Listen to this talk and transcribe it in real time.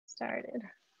started.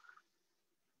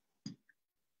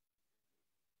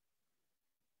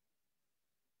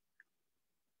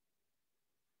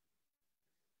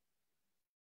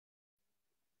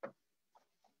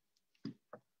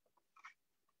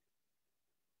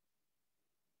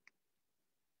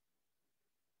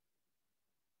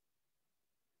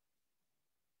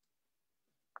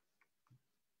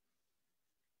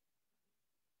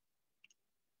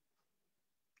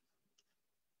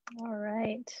 All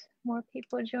right, more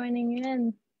people joining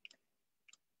in.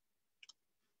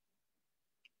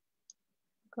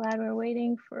 Glad we're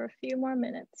waiting for a few more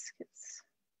minutes.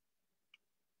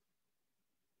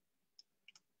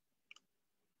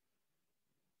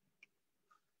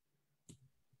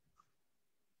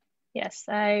 Yes,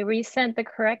 I resent the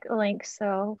correct link,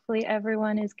 so hopefully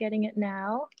everyone is getting it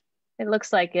now. It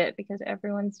looks like it because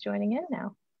everyone's joining in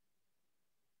now.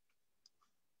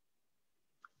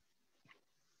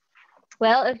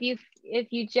 Well, if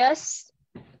you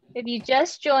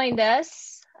just joined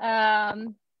us,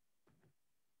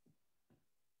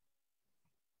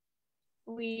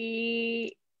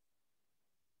 we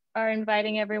are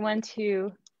inviting everyone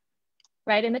to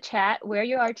write in the chat where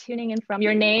you are tuning in from,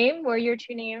 your name, where you're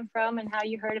tuning in from, and how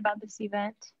you heard about this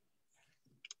event.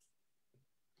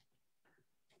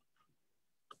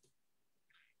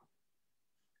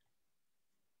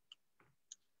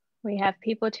 We have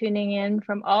people tuning in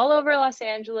from all over Los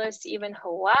Angeles, even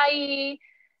Hawaii.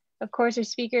 Of course, our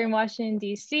speaker in Washington,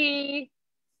 D.C.,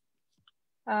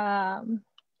 San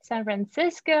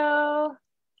Francisco.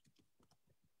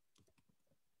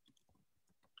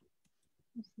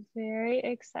 This is very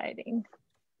exciting.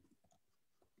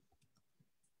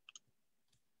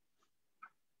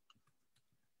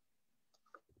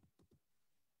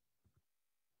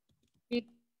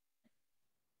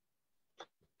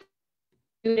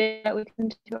 That we come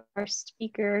to our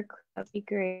speaker, that'd be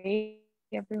great.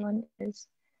 Everyone is,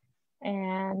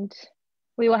 and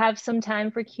we will have some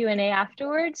time for Q&A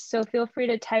afterwards. So feel free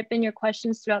to type in your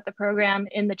questions throughout the program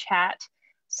in the chat,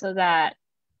 so that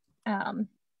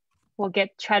we'll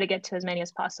try to get to as many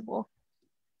as possible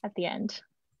at the end.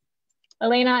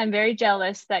 Elena, I'm very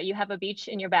jealous that you have a beach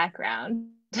in your background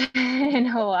in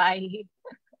Hawaii.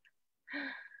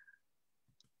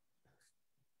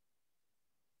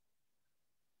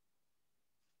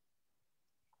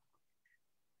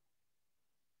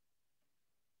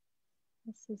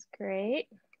 This is great.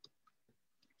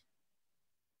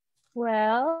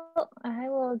 Well, I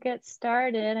will get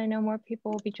started. I know more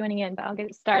people will be joining in, but I'll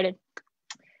get started.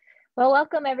 Well,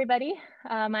 welcome everybody.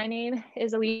 My name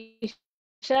is Liesl.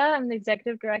 I'm the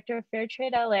Executive Director of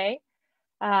Fairtrade LA.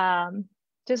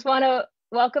 Just want to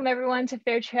welcome everyone to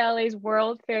Fairtrade LA's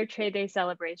World Fair Trade Day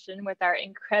celebration with our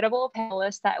incredible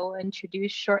panelists that we'll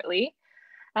introduce shortly.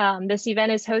 This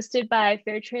event is hosted by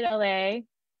Fairtrade LA,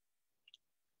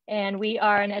 and we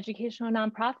are an educational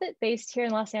nonprofit based here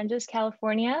in Los Angeles,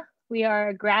 California. We are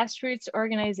a grassroots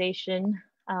organization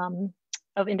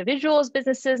of individuals,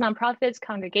 businesses, nonprofits,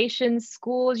 congregations,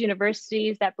 schools,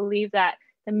 universities that believe that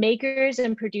the makers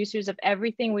and producers of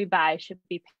everything we buy should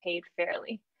be paid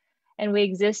fairly. And we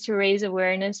exist to raise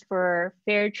awareness for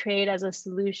fair trade as a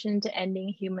solution to ending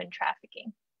human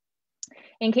trafficking.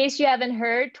 In case you haven't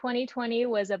heard, 2020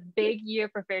 was a big year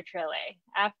for Fairtrade LA.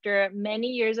 After many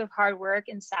years of hard work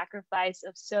and sacrifice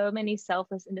of so many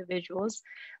selfless individuals,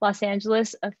 Los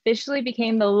Angeles officially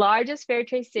became the largest fair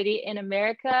trade city in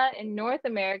America, in North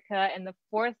America, and the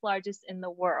 4th largest in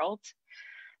the world.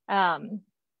 And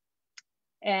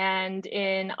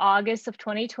in August of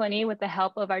 2020, with the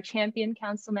help of our champion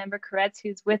Councilmember Koretz,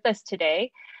 who's with us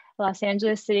today, Los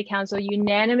Angeles City Council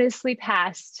unanimously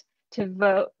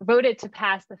voted to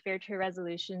pass the Fair Trade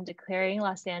Resolution, declaring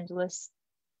Los Angeles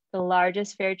the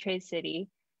largest fair trade city,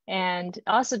 and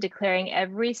also declaring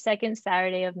every second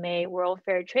Saturday of May World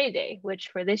Fair Trade Day, which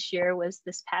for this year was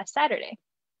this past Saturday.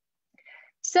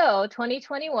 So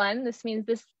 2021, this means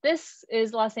this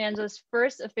is Los Angeles'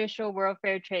 first official World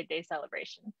Fair Trade Day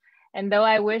celebration. And though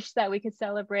I wish that we could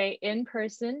celebrate in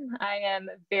person, I am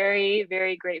very,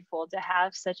 very grateful to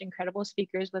have such incredible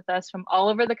speakers with us from all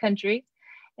over the country.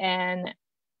 And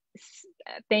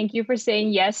thank you for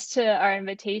saying yes to our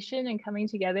invitation and coming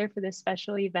together for this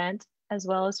special event, as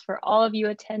well as for all of you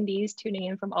attendees tuning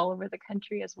in from all over the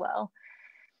country as well.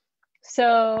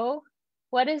 So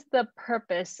what is the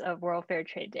purpose of World Fair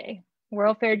Trade Day?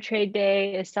 World Fair Trade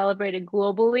Day is celebrated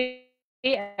globally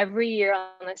every year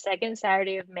on the second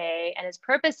Saturday of May, and its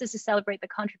purpose is to celebrate the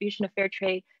contribution of fair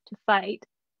trade to fight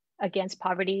against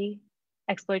poverty,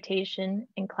 exploitation,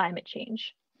 and climate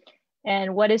change.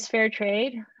 And what is fair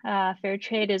trade? Fair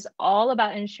trade is all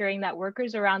about ensuring that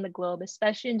workers around the globe,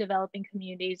 especially in developing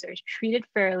communities, are treated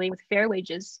fairly with fair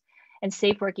wages and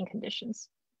safe working conditions.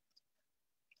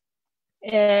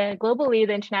 Globally,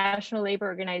 the International Labor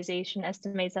Organization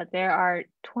estimates that there are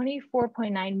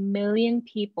 24.9 million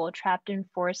people trapped in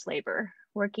forced labor,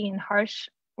 working in harsh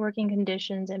working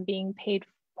conditions and being paid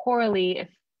poorly, if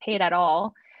paid at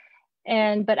all.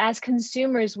 But as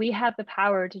consumers, we have the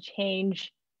power to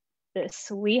change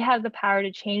this. We have the power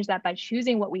to change that by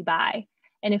choosing what we buy.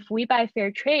 And if we buy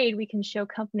fair trade, we can show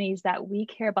companies that we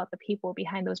care about the people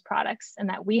behind those products and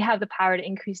that we have the power to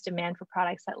increase demand for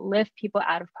products that lift people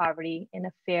out of poverty in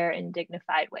a fair and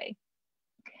dignified way.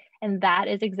 And that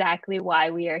is exactly why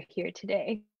we are here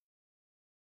today.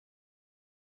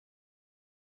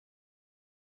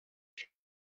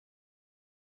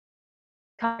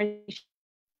 For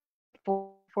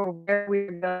where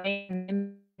we're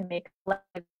going to make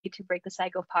to break the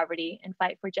cycle of poverty and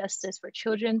fight for justice for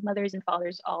children, mothers, and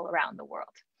fathers all around the world.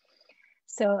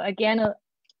 So again,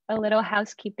 a little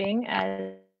housekeeping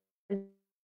as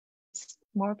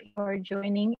more people are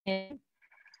joining in.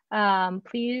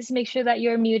 Please make sure that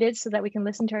you're muted so that we can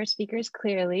listen to our speakers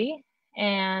clearly.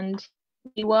 And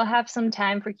we will have some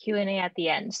time for Q&A at the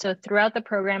end. So throughout the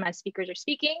program, as speakers are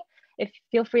speaking,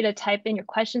 feel free to type in your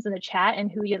questions in the chat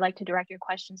and who you'd like to direct your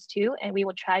questions to, and we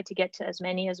will try to get to as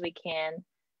many as we can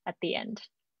at the end.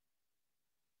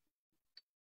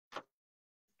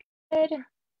 Good.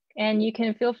 And you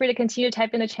can feel free to continue to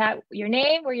type in the chat your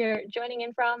name, where you're joining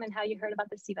in from, and how you heard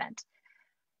about this event.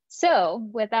 So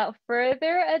without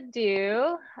further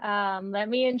ado, let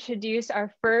me introduce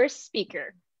our first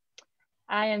speaker.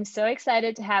 I am so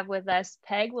excited to have with us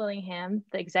Peg Willingham,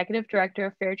 the Executive Director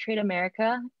of Fairtrade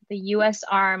America, the US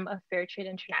arm of Fairtrade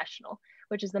International,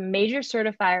 which is the major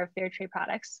certifier of fair trade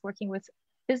products, working with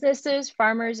businesses,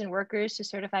 farmers, and workers to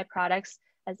certify products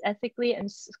as ethically and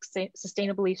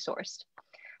sustainably sourced.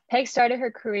 Peg started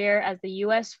her career as the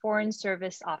US Foreign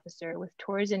Service Officer with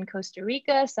tours in Costa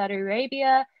Rica, Saudi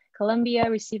Arabia, Colombia,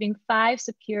 receiving 5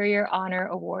 Superior Honor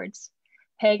Awards.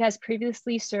 Peg has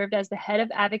previously served as the head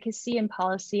of advocacy and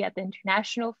policy at the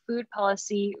International Food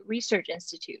Policy Research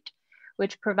Institute,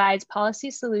 which provides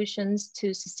policy solutions to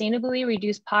sustainably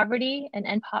reduce poverty and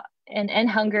end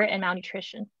hunger and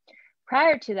malnutrition.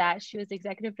 Prior to that, she was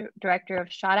executive director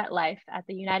of Shot at Life at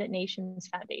the United Nations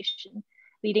Foundation,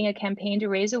 leading a campaign to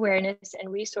raise awareness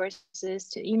and resources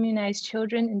to immunize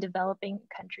children in developing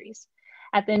countries.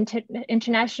 At the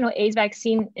International AIDS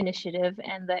Vaccine Initiative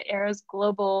and the ERA's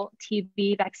Global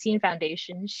TB Vaccine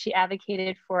Foundation, she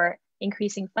advocated for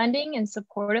increasing funding and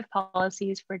supportive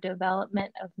policies for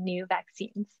development of new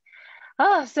vaccines.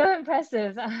 Oh, so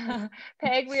impressive.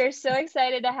 Peg, we are so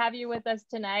excited to have you with us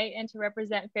tonight and to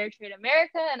represent Fairtrade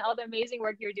America and all the amazing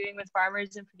work you're doing with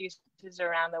farmers and producers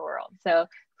around the world. So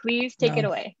please take it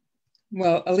away.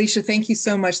 Well, Alicia, thank you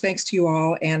so much. Thanks to you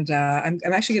all. And I'm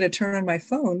actually going to turn on my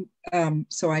phone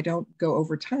so I don't go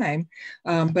over time.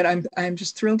 But I'm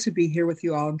just thrilled to be here with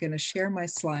you all. I'm going to share my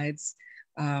slides.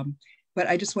 But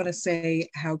I just want to say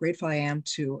how grateful I am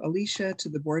to Alicia, to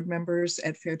the board members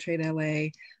at Fairtrade LA,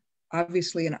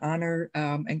 obviously an honor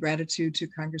and gratitude to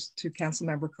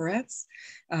Councilmember Koretz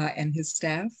and his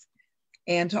staff.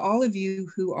 And to all of you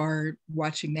who are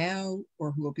watching now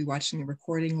or who will be watching the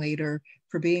recording later,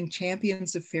 for being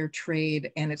champions of fair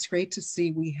trade. And it's great to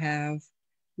see we have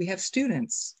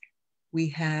students, we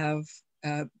have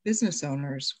business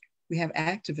owners, we have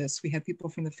activists, we have people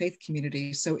from the faith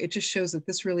community. So it just shows that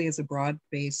this really is a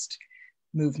broad-based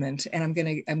movement. And I'm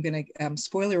gonna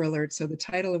spoiler alert. So the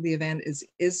title of the event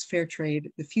is Fair Trade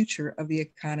the Future of the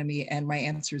Economy? And my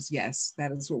answer is yes,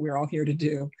 that is what we're all here to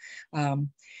do.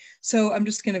 So I'm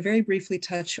just going to very briefly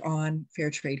touch on fair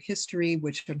trade history,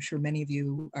 which I'm sure many of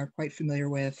you are quite familiar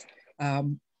with.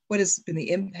 What has been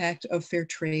the impact of fair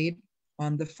trade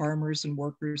on the farmers and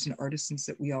workers and artisans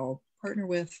that we all partner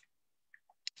with,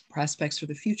 prospects for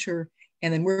the future.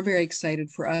 And then we're very excited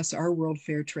for us, our World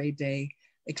Fair Trade Day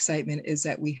excitement is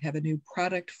that we have a new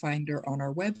product finder on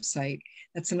our website.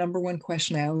 That's the #1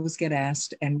 question I always get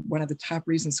asked. And one of the top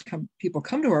reasons people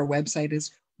come to our website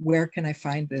is, where can I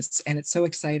find this? And it's so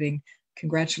exciting.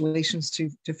 Congratulations to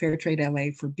Fairtrade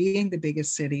LA for being the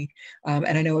biggest city. And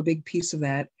I know a big piece of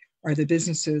that are the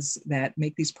businesses that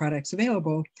make these products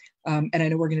available. And I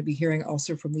know we're going to be hearing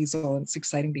also from Liesl, and it's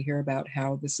exciting to hear about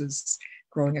how this is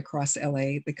growing across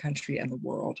LA, the country, and the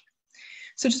world.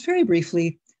 So just very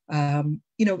briefly,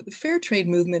 the fair trade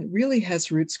movement really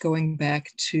has roots going back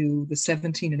to the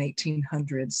 1700s and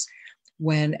 1800s,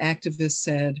 when activists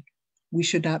said, We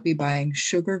should not be buying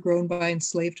sugar grown by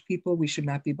enslaved people. We should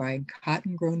not be buying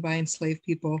cotton grown by enslaved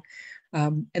people.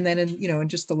 And then in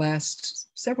just the last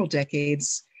several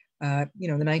decades, in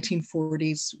the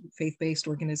 1940s, faith-based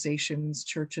organizations,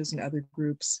 churches, and other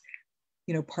groups,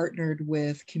 partnered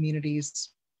with communities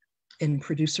in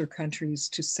producer countries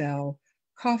to sell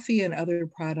coffee and other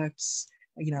products,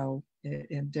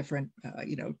 in different,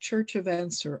 church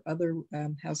events or other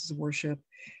houses of worship.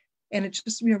 And it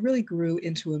just, really grew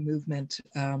into a movement.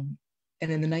 And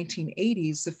in the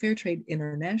 1980s, the Fairtrade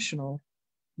International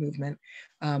movement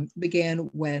began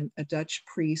when a Dutch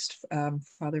priest,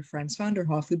 Father Franz van der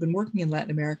Hoff, who'd been working in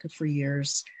Latin America for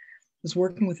years, was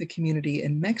working with a community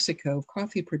in Mexico of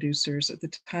coffee producers at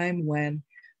the time when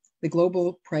the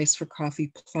global price for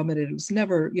coffee plummeted. It was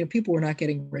never, people were not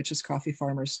getting rich as coffee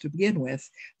farmers to begin with,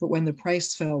 but when the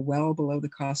price fell well below the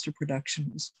cost of production,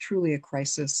 it was truly a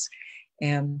crisis.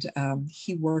 And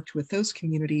he worked with those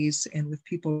communities and with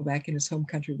people back in his home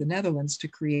country, the Netherlands, to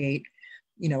create,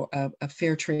 a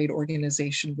fair trade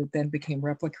organization that then became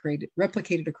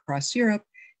replicated across Europe,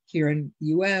 here in the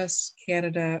US,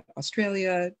 Canada,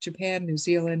 Australia, Japan, New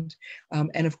Zealand,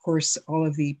 and of course, all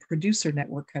of the producer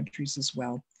network countries as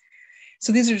well.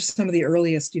 So these are some of the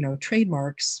earliest,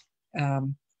 trademarks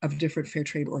of different fair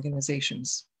trade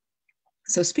organizations.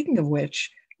 So speaking of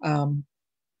which,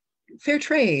 fair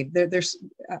trade,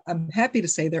 I'm happy to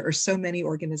say there are so many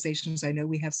organizations. I know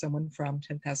we have someone from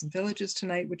 10,000 Villages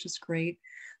tonight, which is great.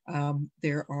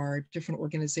 There are different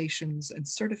organizations and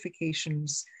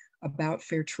certifications about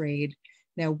fair trade.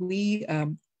 Now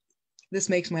this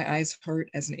makes my eyes hurt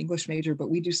as an English major, but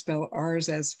we do spell ours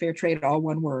as fair trade, all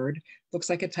one word. Looks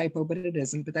like a typo, but it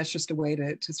isn't. But that's just a way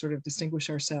to sort of distinguish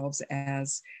ourselves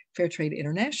as Fairtrade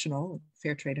International,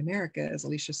 Fairtrade America, as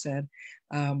Alicia said.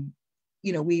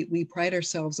 We pride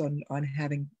ourselves on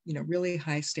having, really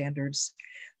high standards.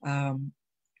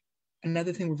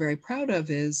 Another thing we're very proud of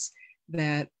is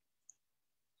that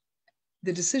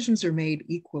the decisions are made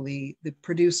equally. The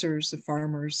producers, the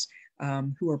farmers,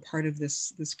 who are part of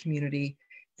this community,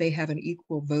 they have an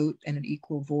equal vote and an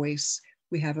equal voice.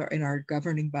 We have in our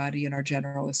governing body, in our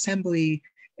General Assembly,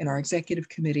 in our executive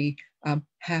committee,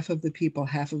 half of the people,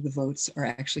 half of the votes are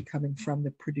actually coming from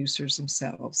the producers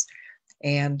themselves.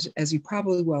 And as you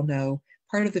probably well know,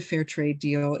 part of the fair trade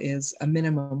deal is a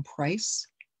minimum price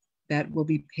that will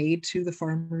be paid to the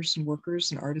farmers and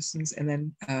workers and artisans, and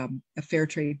then a fair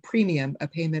trade premium, a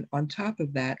payment on top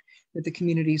of that the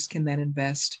communities can then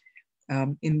invest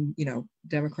in,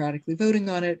 democratically voting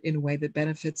on it in a way that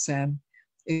benefits them.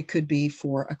 It could be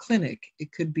for a clinic.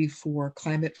 It could be for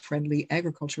climate-friendly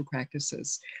agricultural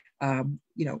practices.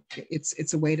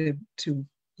 It's a way to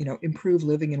improve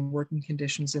living and working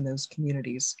conditions in those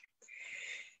communities.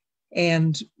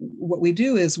 And what we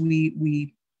do is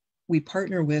we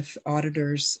partner with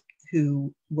auditors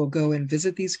who will go and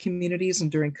visit these communities.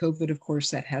 And during COVID, of course,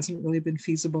 that hasn't really been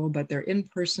feasible, but they're in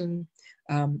person,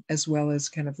 as well as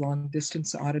kind of long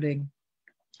distance auditing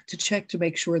to check to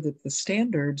make sure that the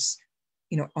standards,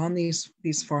 on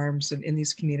these farms and in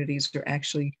these communities are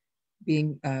actually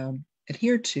being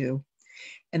adhered to.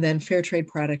 And then fair trade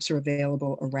products are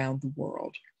available around the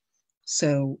world.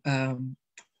 So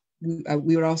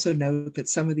we would also note that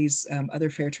some of these other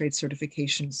fair trade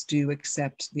certifications do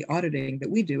accept the auditing that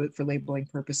we do it for labeling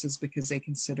purposes because they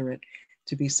consider it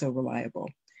to be so reliable.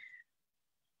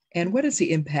 And what is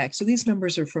the impact? So these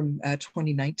numbers are from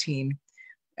 2019.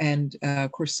 And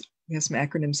of course, we have some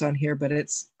acronyms on here, but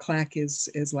CLAC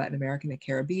is Latin American and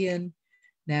Caribbean.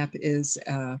 NAP is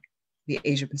the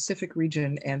Asia Pacific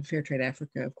region, and Fairtrade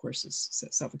Africa, of course, is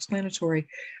self-explanatory.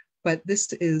 But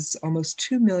this is almost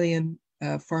 2 million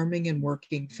farming and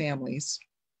working families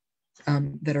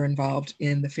that are involved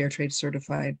in the Fairtrade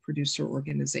certified producer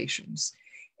organizations.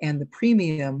 And the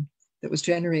premium that was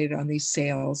generated on these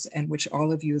sales, and which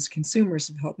all of you as consumers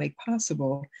have helped make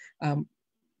possible,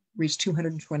 reached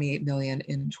 $228 million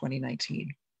in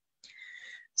 2019.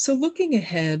 So looking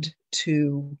ahead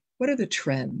to what are the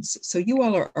trends? So you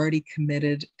all are already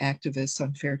committed activists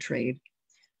on fair trade,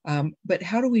 but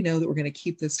how do we know that we're going to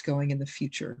keep this going in the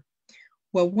future?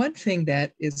 Well, one thing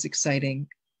that is exciting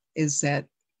is that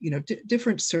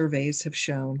different surveys have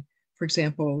shown, for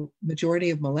example, majority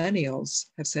of millennials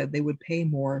have said they would pay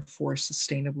more for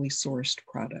sustainably sourced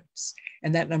products.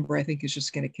 And that number, I think, is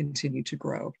just going to continue to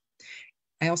grow.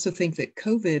 I also think that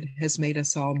COVID has made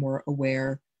us all more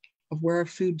aware of where our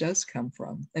food does come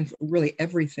from, and really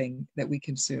everything that we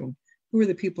consume. Who are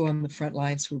the people on the front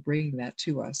lines who are bringing that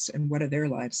to us, and what are their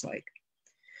lives like?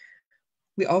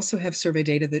 We also have survey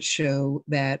data that show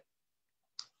that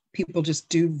people just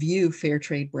do view fair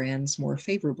trade brands more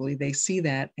favorably. They see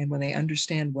that, and when they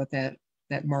understand what that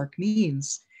mark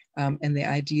means and the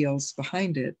ideals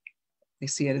behind it, they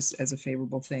see it as a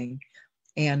favorable thing.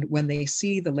 And when they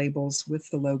see the labels with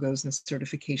the logos and the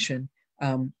certification,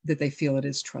 that they feel it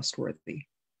is trustworthy.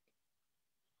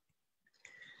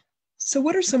 So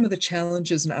what are some of the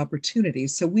challenges and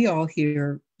opportunities? So we all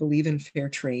here believe in fair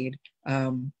trade,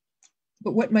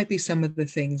 but what might be some of the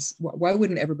things? Why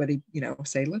wouldn't everybody,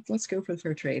 say, let's go for the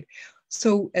fair trade?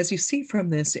 So as you see from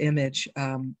this image,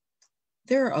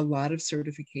 there are a lot of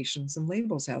certifications and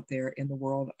labels out there in the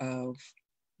world of,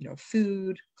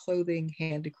 food, clothing,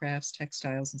 handicrafts,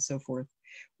 textiles, and so forth,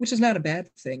 which is not a bad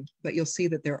thing, but you'll see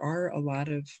that there are a lot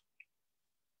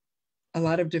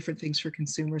of different things for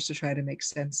consumers to try to make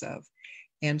sense of.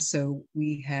 And so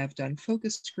we have done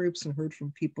focus groups and heard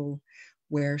from people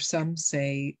where some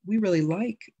say, we really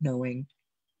like knowing,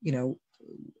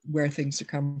 where things are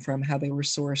coming from, how they were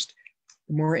sourced.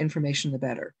 The more information, the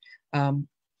better.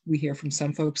 We hear from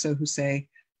some folks though who say,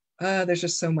 there's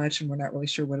just so much and we're not really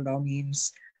sure what it all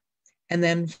means. And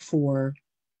then for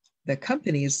the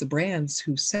companies, the brands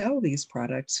who sell these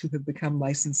products, who have become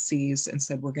licensees and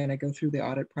said, we're going to go through the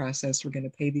audit process, we're going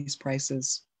to pay these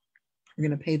prices, we're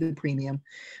going to pay the premium,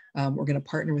 we're going to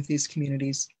partner with these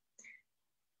communities.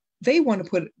 They want to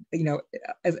put,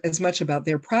 as much about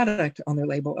their product on their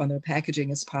label, on their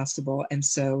packaging as possible. And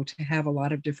so to have a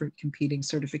lot of different competing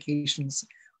certifications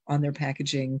on their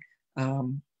packaging, there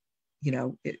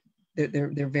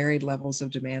are varied levels of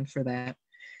demand for that.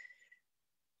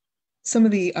 Some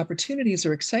of the opportunities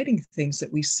or exciting things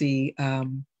that we see,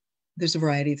 there's a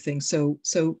variety of things.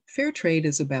 So fair trade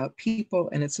is about people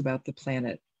and it's about the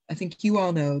planet. I think you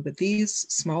all know that these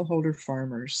smallholder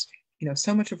farmers,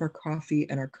 so much of our coffee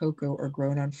and our cocoa are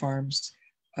grown on farms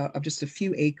of just a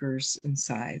few acres in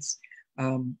size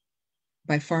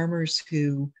by farmers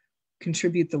who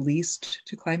contribute the least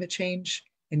to climate change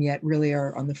and yet really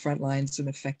are on the front lines and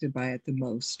affected by it the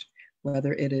most,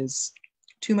 whether it is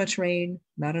too much rain,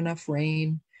 not enough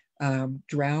rain,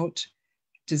 drought,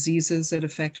 diseases that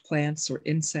affect plants or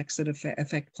insects that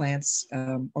affect plants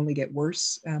only get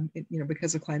worse,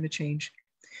 because of climate change.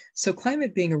 So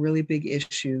climate being a really big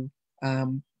issue,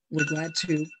 we're glad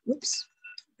to, whoops,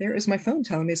 there is my phone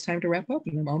telling me it's time to wrap up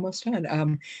and I'm almost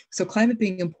done. So climate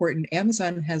being important,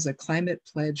 Amazon has a climate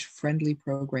pledge friendly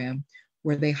program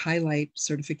where they highlight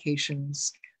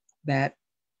certifications that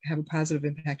have a positive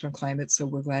impact on climate. So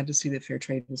we're glad to see that fair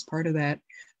trade is part of that.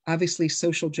 Obviously,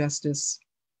 social justice.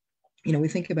 We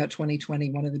think about 2020,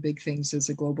 one of the big things is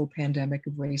a global pandemic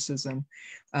of racism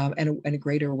and a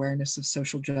greater awareness of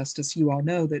social justice. You all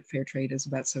know that fair trade is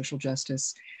about social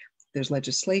justice. There's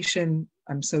legislation.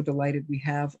 I'm so delighted we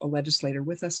have a legislator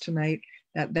with us tonight.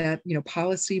 That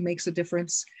policy makes a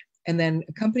difference. And then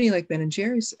a company like Ben &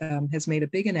 Jerry's has made a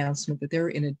big announcement that they're,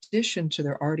 in addition to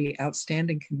their already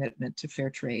outstanding commitment to fair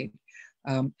trade,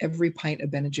 every pint of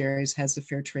Ben & Jerry's has the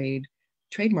fair trade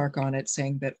trademark on it,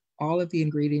 saying that all of the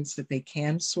ingredients that they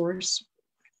can source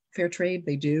fair trade,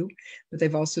 they do. But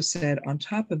they've also said, on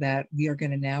top of that, we are going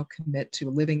to now commit to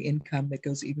a living income that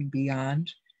goes even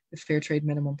beyond the fair trade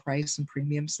minimum price and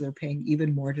premium. So they're paying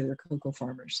even more to their cocoa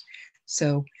farmers.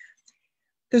 So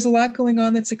there's a lot going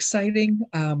on that's exciting.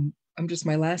 I'm just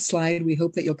my last slide. We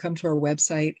hope that you'll come to our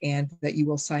website and that you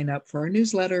will sign up for our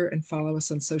newsletter and follow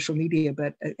us on social media.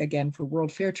 But again, for World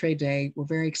Fair Trade Day, we're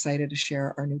very excited to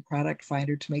share our new product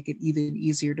finder to make it even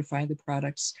easier to find the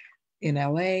products in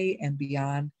LA and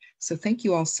beyond. So thank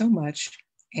you all so much.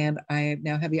 And I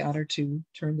now have the honor to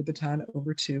turn the baton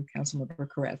over to Councilmember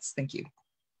Koretz. Thank you.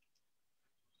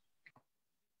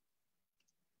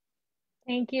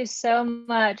 Thank you so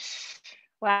much.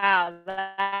 Wow,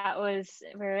 that was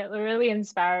really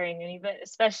inspiring, and even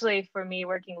especially for me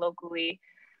working locally,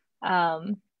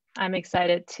 I'm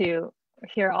excited to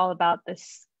hear all about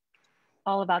this,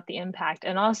 all about the impact,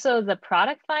 and also the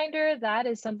product finder. That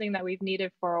is something that we've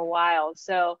needed for a while.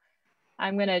 So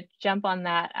I'm going to jump on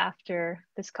that after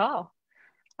this call.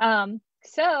 Again,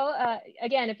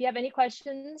 if you have any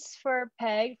questions for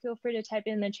Peg, feel free to type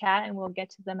in the chat and we'll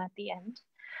get to them at the end.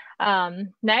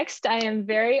 Next, I am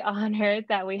very honored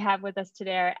that we have with us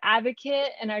today our advocate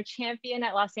and our champion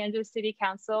at Los Angeles City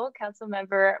Council,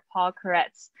 Councilmember Paul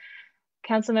Koretz.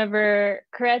 Councilmember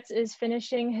Koretz is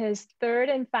finishing his third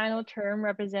and final term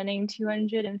representing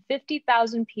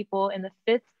 250,000 people in the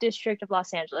 5th District of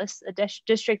Los Angeles, a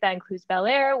district that includes Bel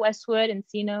Air, Westwood, and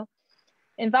Encino.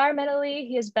 Environmentally,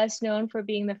 he is best known for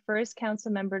being the first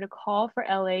council member to call for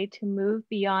LA to move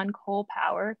beyond coal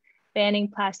power, banning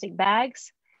plastic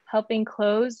bags, helping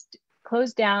close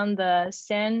down the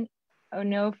San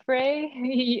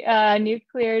Onofre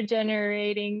nuclear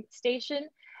generating station,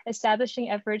 establishing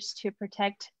efforts to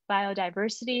protect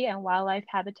biodiversity and wildlife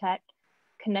habitat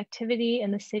connectivity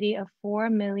in the city of 4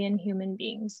 million human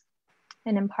beings.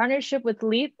 And in partnership with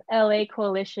LEAP LA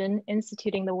Coalition,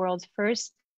 instituting the world's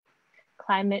first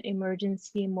climate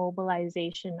emergency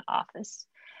mobilization office.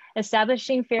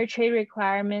 Establishing fair trade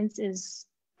requirements is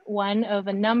one of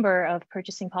a number of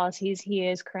purchasing policies he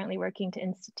is currently working to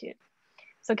institute.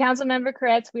 So Councilmember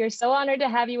Koretz, we are so honored to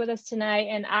have you with us tonight.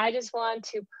 And I just want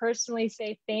to personally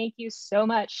say thank you so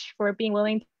much for being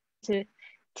willing to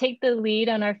take the lead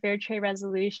on our fair trade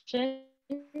resolution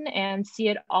and see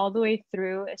it all the way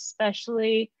through,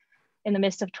 especially in the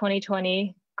midst of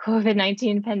 2020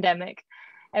 COVID-19 pandemic.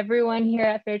 Everyone here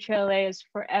at Fairtrade LA is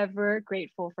forever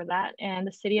grateful for that. And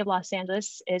the city of Los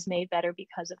Angeles is made better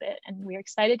because of it. And we're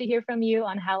excited to hear from you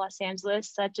on how Los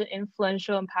Angeles, such an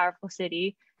influential and powerful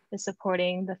city, is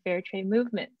supporting the fair trade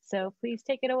movement. So please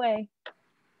take it away.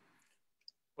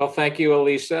 Well, thank you,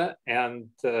 Alicia. And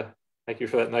thank you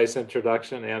for that nice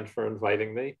introduction and for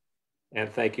inviting me. And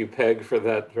thank you, Peg, for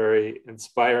that very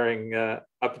inspiring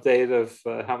update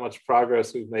of how much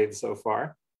progress we've made so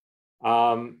far.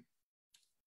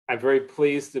 I'm very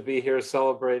pleased to be here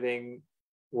celebrating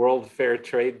World Fair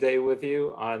Trade Day with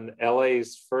you on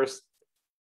LA's first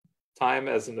time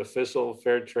as an official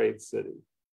fair trade city.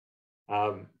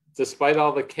 Despite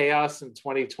all the chaos in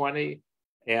 2020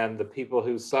 and the people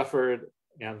who suffered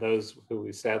and those who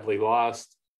we sadly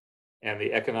lost and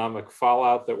the economic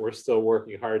fallout that we're still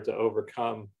working hard to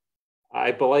overcome,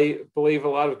 I believe a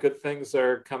lot of good things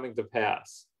are coming to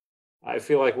pass. I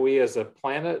feel like we as a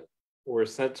planet were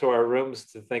sent to our rooms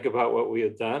to think about what we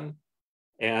had done.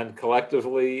 And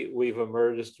collectively, we've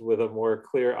emerged with a more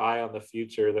clear eye on the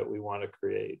future that we want to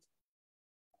create.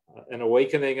 An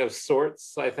awakening of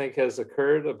sorts, I think, has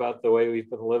occurred about the way we've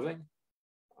been living.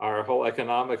 Our whole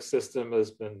economic system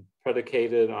has been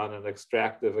predicated on an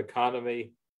extractive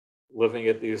economy, living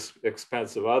at the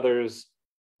expense of others,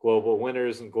 global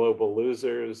winners and global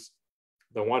losers,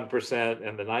 the 1%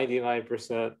 and the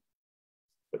 99%.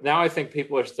 But now I think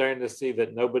people are starting to see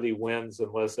that nobody wins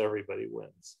unless everybody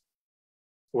wins.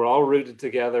 We're all rooted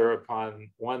together upon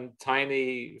one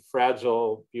tiny,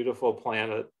 fragile, beautiful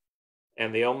planet.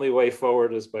 And the only way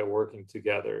forward is by working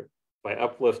together, by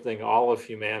uplifting all of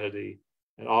humanity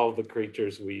and all of the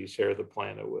creatures we share the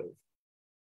planet with.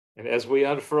 And as we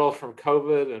unfurl from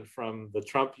COVID and from the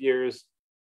Trump years,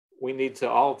 we need to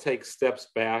all take steps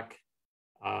back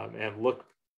and look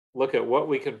at what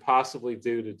we can possibly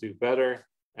do to do better,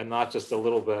 and not just a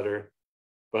little better,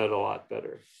 but a lot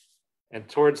better. And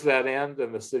towards that end,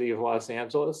 in the city of Los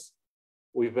Angeles,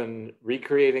 we've been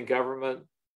recreating government,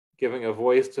 giving a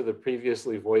voice to the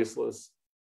previously voiceless,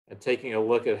 and taking a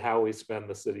look at how we spend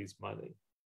the city's money.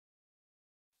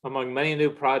 Among many new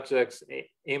projects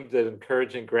aimed at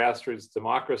encouraging grassroots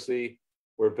democracy,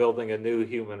 we're building a new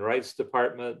human rights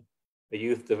department, a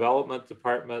youth development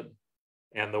department,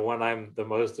 and the one I'm the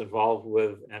most involved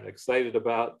with and excited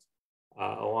about,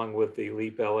 along with the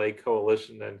LEAP LA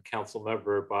Coalition and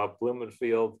Councilmember Bob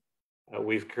Blumenfield,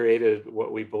 we've created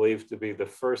what we believe to be the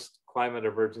first climate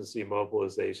emergency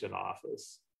mobilization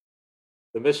office.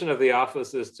 The mission of the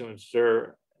office is to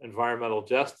ensure environmental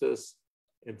justice,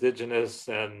 indigenous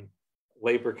and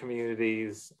labor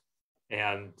communities,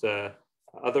 and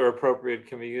other appropriate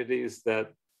communities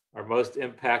that are most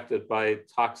impacted by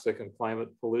toxic and climate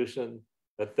pollution,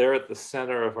 that they're at the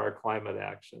center of our climate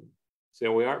action.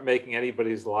 So we aren't making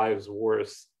anybody's lives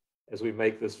worse as we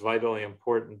make this vitally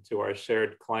important to our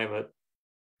shared climate,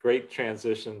 great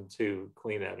transition to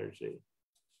clean energy.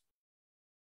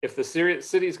 If the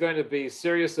city is going to be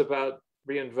serious about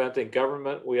reinventing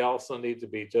government, we also need to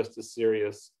be just as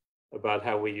serious about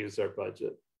how we use our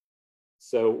budget.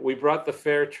 So we brought the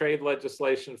fair trade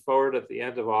legislation forward at the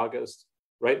end of August,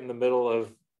 right in the middle of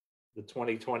the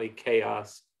 2020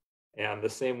 chaos, and the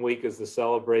same week as the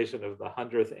celebration of the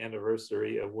 100th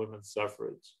anniversary of women's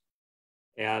suffrage.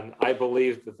 And I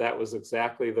believe that that was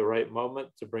exactly the right moment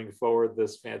to bring forward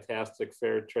this fantastic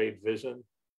fair trade vision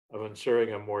of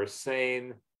ensuring a more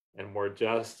sane and more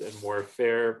just and more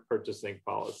fair purchasing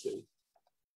policy.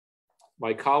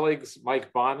 My colleagues,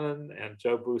 Mike Bonin and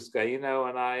Joe Buscaino,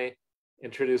 and I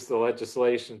introduced the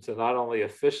legislation to not only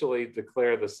officially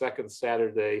declare the second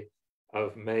Saturday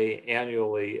of May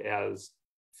annually as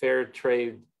Fair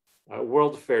Trade,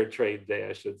 World Fair Trade Day,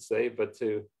 I should say, but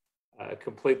to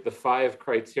complete the 5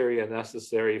 criteria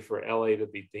necessary for LA to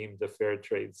be deemed a fair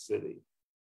trade city.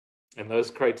 And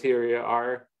those criteria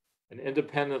are an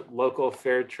independent local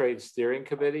fair trade steering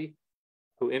committee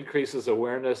who increases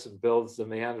awareness and builds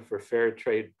demand for fair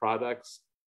trade products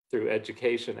through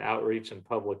education, outreach, and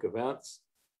public events,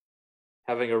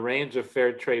 having a range of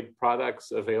fair trade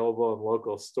products available in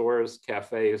local stores,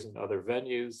 cafes, and other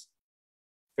venues,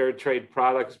 fair trade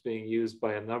products being used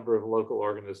by a number of local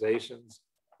organizations,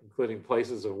 including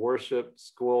places of worship,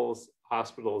 schools,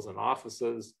 hospitals, and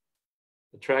offices,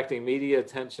 attracting media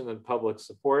attention and public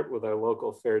support with our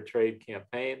local fair trade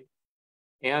campaign,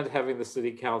 and having the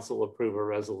City Council approve a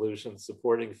resolution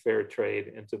supporting fair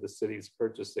trade into the city's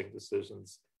purchasing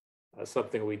decisions,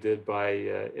 something we did by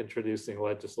introducing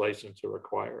legislation to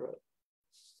require it.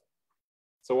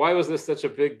 So why was this such a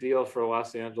big deal for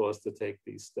Los Angeles to take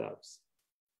these steps?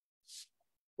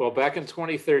 Well, back in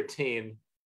 2013,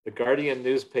 the Guardian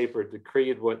newspaper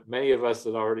decreed what many of us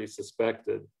had already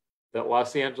suspected, that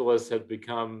Los Angeles had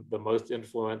become the most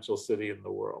influential city in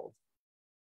the world.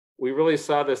 We really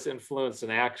saw this influence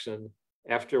in action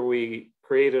after we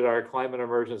created our climate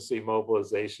emergency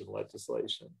mobilization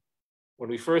legislation.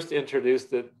 When we first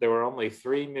introduced it, there were only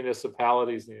 3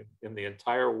 municipalities in the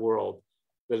entire world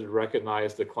that had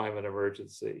recognized a climate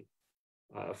emergency.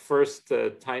 First,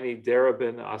 tiny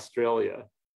Darebin, Australia.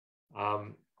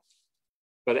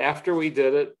 But after we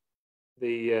did it,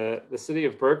 the city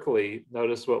of Berkeley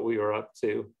noticed what we were up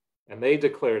to, and they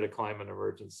declared a climate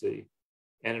emergency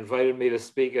and invited me to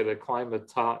speak at a climate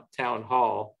town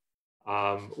hall,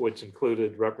 which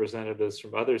included representatives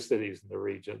from other cities in the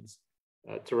regions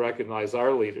to recognize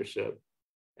our leadership.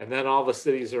 And then all the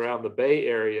cities around the Bay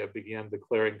Area began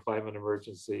declaring climate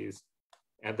emergencies.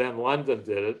 And then London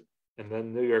did it, and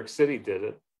then New York City did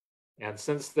it. And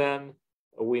since then,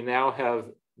 we now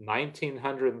have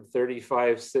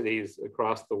 1,935 cities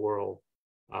across the world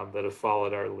that have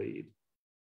followed our lead.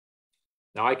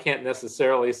 Now, I can't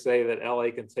necessarily say that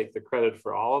LA can take the credit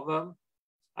for all of them.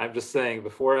 I'm just saying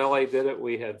before LA did it,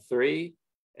 we had 3,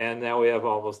 and now we have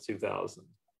almost 2,000.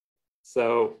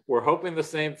 So we're hoping the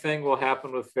same thing will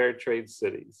happen with fair trade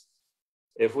cities.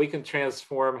 If we can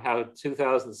transform how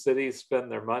 2,000 cities spend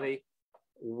their money,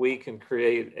 we can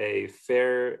create a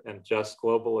fair and just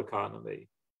global economy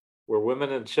where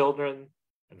women and children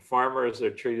and farmers are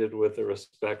treated with the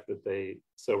respect that they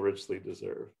so richly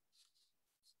deserve.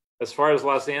 As far as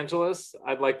Los Angeles,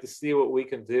 I'd like to see what we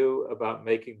can do about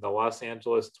making the Los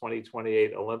Angeles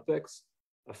 2028 Olympics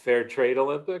a fair trade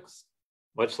Olympics,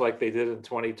 much like they did in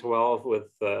 2012 with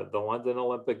the London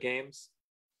Olympic Games.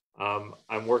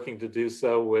 I'm working to do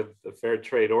so with the fair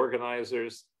trade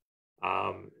organizers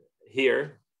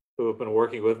here who have been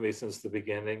working with me since the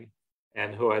beginning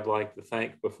and who I'd like to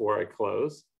thank before I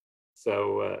close.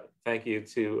 So thank you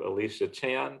to Alicia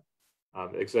Chan,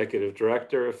 Executive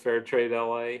Director of Fairtrade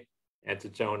LA, and to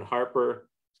Joan Harper,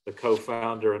 the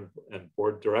co-founder and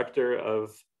board director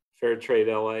of Fairtrade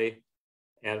LA.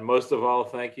 And most of all,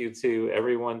 thank you to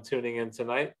everyone tuning in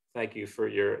tonight. Thank you for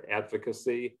your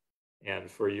advocacy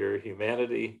and for your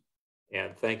humanity.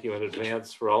 And thank you in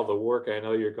advance for all the work I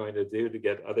know you're going to do to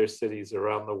get other cities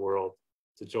around the world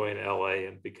to join LA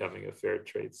in becoming a fair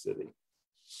trade city.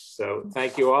 So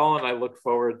thank you all, and I look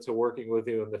forward to working with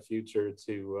you in the future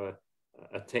to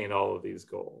attain all of these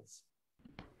goals.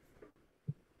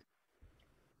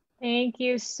 Thank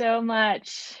you so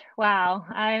much. Wow,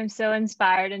 I am so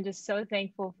inspired and just so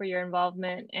thankful for your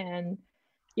involvement and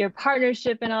your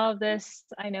partnership in all of this.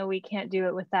 I know we can't do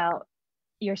it without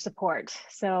your support.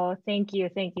 So thank you,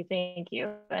 thank you, thank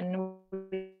you. And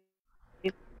we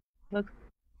look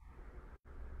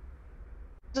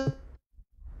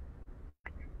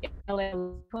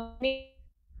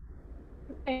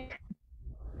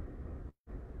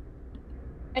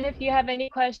And if you have any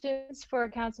questions for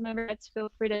Councilmember,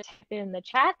 feel free to type in the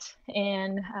chat,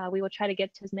 and we will try to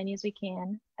get to as many as we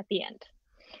can at the end.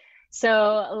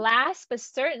 So last but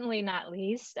certainly not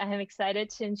least, I am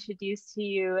excited to introduce to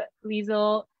you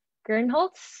Liesl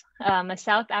Gerntholtz, a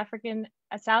South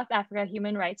Africa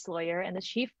human rights lawyer and the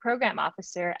Chief Program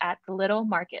Officer at The Little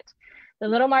Market. The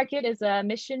Little Market is a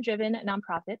mission-driven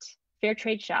nonprofit fair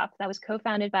trade shop that was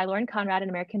co-founded by Laurel Conrad, an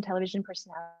American television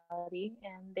personality,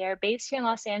 and they're based here in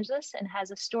Los Angeles and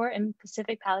has a store in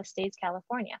Pacific Palisades,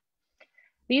 California.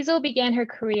 Liesl began her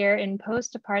career in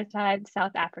post-apartheid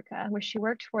South Africa, where she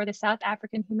worked for the South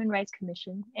African Human Rights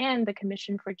Commission and the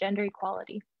Commission for Gender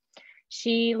Equality.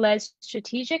 She led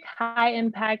strategic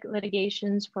high-impact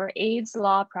litigations for AIDS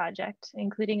Law Project,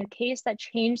 including a case that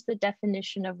changed the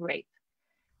definition of rape.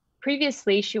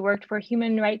 Previously, she worked for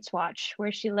Human Rights Watch,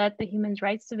 where she led the Human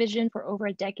Rights Division for over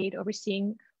a decade,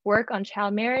 overseeing work on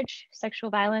child marriage,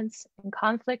 sexual violence, and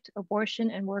conflict,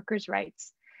 abortion, and workers'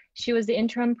 rights. She was the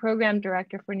interim program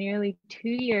director for nearly 2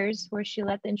 years, where she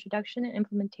led the introduction and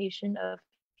implementation of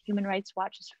Human Rights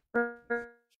Watch's first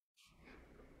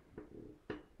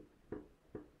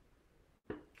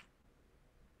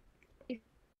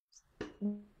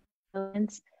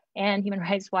and Human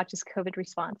Rights Watch's COVID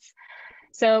response.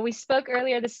 So we spoke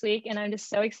earlier this week, and I'm just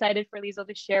so excited for Liesl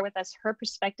to share with us her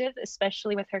perspective,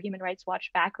 especially with her Human Rights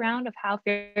Watch background of how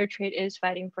fair trade is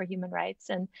fighting for human rights.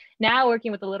 And now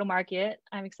working with the little market,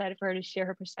 I'm excited for her to share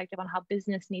her perspective on how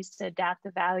business needs to adapt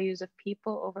the values of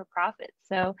people over profit.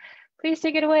 So please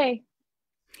take it away.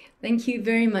 Thank you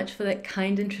very much for that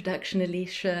kind introduction,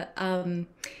 Alicia.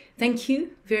 Thank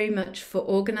you very much for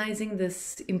organizing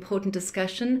this important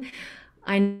discussion.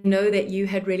 I know that you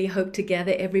had really hoped to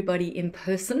gather everybody in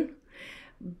person,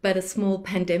 but a small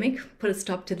pandemic put a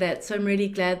stop to that. So I'm really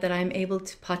glad that I'm able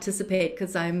to participate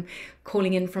because I'm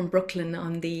calling in from Brooklyn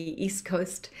on the East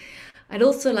Coast. I'd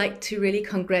also like to really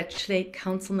congratulate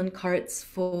Councilman Koretz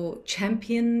for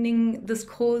championing this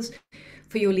cause,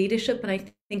 for your leadership. And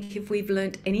I think if we've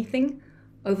learned anything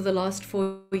over the last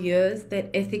 4 years, that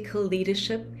ethical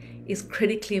leadership is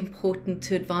critically important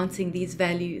to advancing these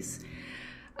values.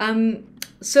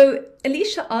 So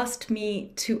Alicia asked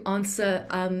me to answer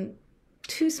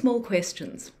 2 small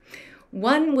questions.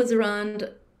 One was around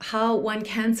how one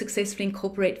can successfully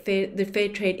incorporate the fair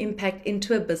trade impact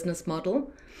into a business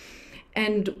model,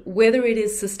 and whether it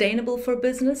is sustainable for a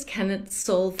business, can it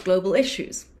solve global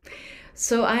issues?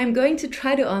 So I am going to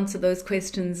try to answer those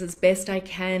questions as best I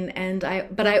can,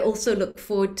 but I also look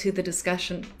forward to the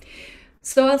discussion.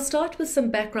 So I'll start with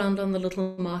some background on the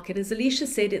Little Market. As Alicia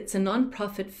said, it's a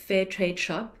non-profit fair trade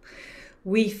shop.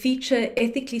 We feature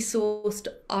ethically sourced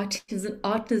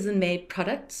artisan-made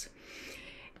products,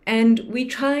 and we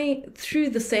try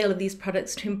through the sale of these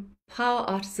products to empower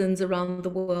artisans around the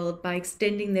world by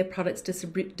extending their products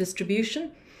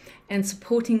distribution and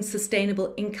supporting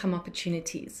sustainable income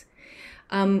opportunities.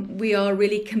 We are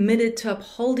really committed to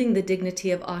upholding the dignity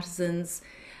of artisans,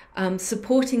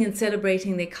 supporting and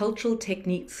celebrating their cultural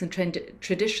techniques and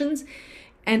traditions,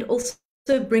 and also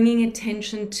bringing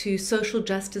attention to social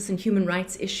justice and human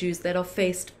rights issues that are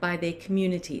faced by their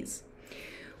communities.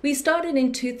 We started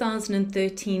in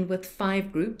 2013 with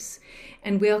 5 groups,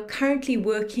 and we are currently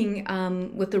working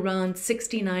with around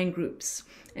 69 groups.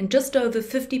 And just over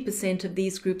 50% of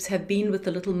these groups have been with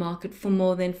the Little Market for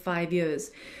more than 5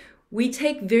 years. We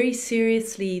take very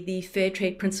seriously the fair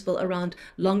trade principle around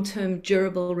long-term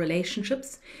durable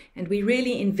relationships, and we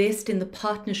really invest in the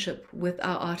partnership with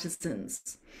our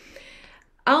artisans.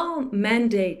 Our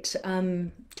mandate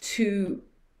to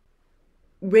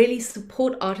really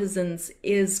support artisans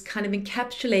is kind of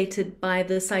encapsulated by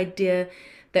this idea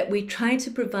that we try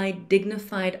to provide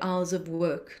dignified hours of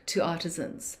work to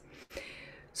artisans.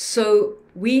 So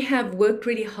we have worked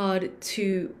really hard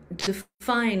to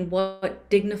define what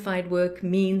dignified work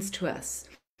means to us.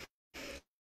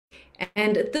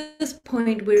 And at this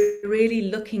point, we're really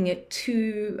looking at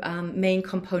 2 main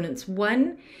components.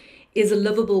 One is a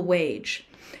livable wage.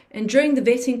 And during the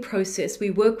vetting process, we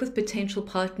work with potential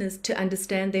partners to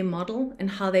understand their model and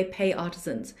how they pay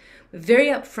artisans. We're very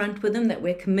upfront with them that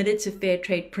we're committed to fair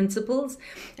trade principles,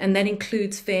 and that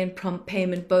includes fair and prompt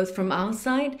payment both from our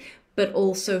side, but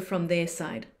also from their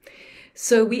side.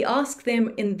 So we ask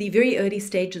them in the very early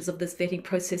stages of this vetting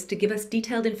process to give us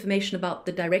detailed information about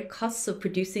the direct costs of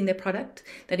producing their product.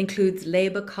 That includes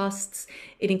labor costs.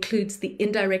 It includes the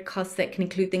indirect costs that can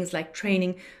include things like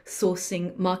training,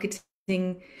 sourcing,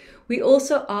 marketing. We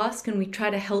also ask and we try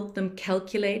to help them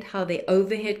calculate how their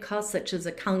overhead costs, such as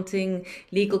accounting,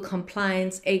 legal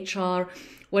compliance, HR,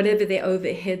 whatever their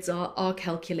overheads are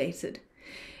calculated.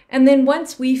 And then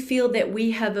once we feel that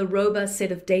we have a robust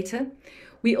set of data,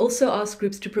 we also ask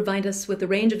groups to provide us with a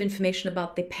range of information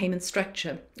about their payment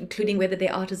structure, including whether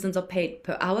their artisans are paid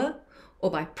per hour or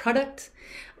by product,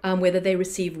 whether they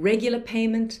receive regular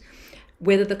payment,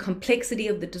 whether the complexity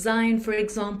of the design, for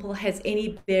example, has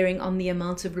any bearing on the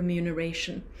amount of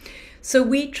remuneration. So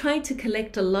we try to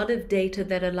collect a lot of data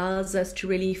that allows us to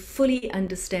really fully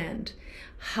understand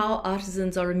how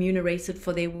artisans are remunerated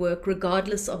for their work,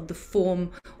 regardless of the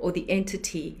form or the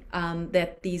entity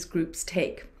that these groups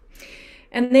take.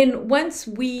 And then once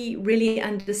we really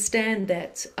understand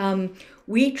that,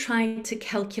 we try to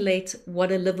calculate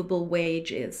what a livable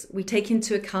wage is. We take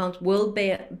into account World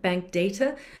Bank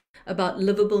data about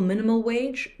livable minimal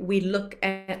wage. We look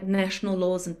at national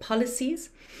laws and policies,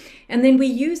 and then we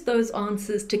use those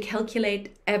answers to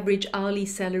calculate average hourly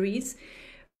salaries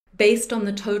based on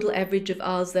the total average of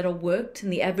hours that are worked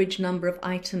and the average number of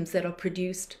items that are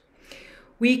produced.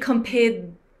 We compare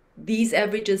these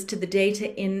averages to the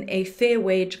data in a fair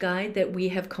wage guide that we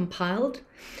have compiled.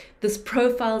 This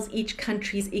profiles each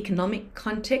country's economic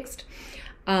context,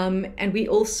 and we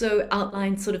also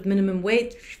outline sort of minimum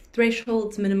wage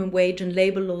thresholds, minimum wage and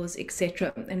labor laws,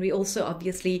 etc. And we also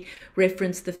obviously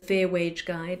reference the Fair Wage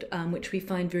Guide, which we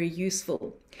find very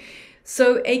useful.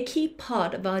 So a key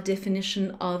part of our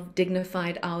definition of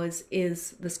dignified hours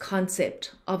is this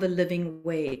concept of a living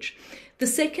wage. The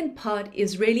second part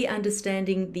is really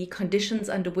understanding the conditions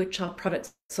under which our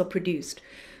products are produced.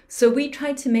 So we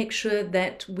try to make sure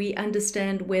that we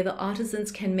understand whether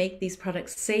artisans can make these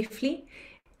products safely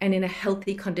and in a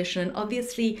healthy condition. And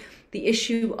obviously, the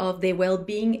issue of their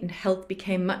well-being and health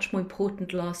became much more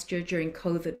important last year during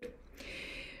COVID.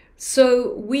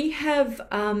 So we have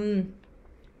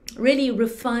really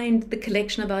refined the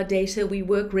collection of our data. We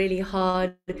work really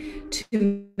hard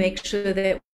to make sure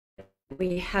that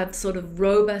we have sort of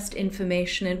robust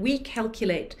information, and we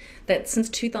calculate that since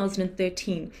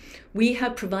 2013, we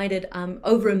have provided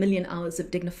over 1 million hours of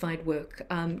dignified work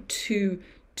to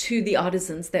the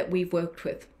artisans that we've worked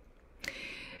with.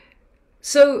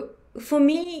 So for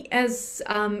me, as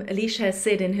Alicia has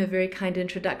said in her very kind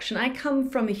introduction, I come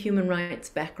from a human rights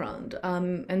background.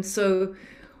 And so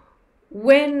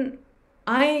when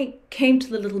I came to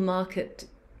the little market,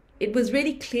 it was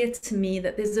really clear to me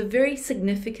that there's a very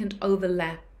significant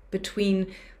overlap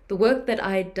between the work that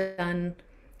I'd done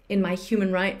in my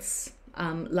human rights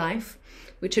life,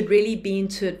 which had really been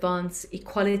to advance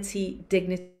equality,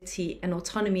 dignity, and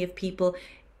autonomy of people,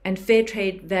 and fair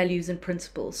trade values and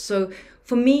principles. So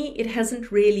for me, it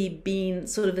hasn't really been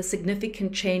sort of a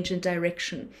significant change in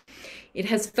direction. It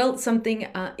has felt something,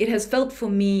 it has felt for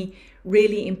me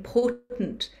really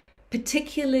important,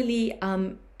 particularly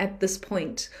at this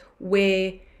point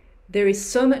where there is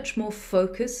so much more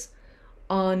focus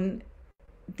on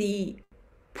the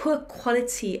poor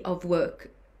quality of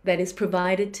work that is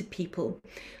provided to people.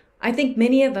 I think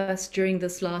many of us during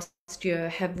this last year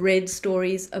have read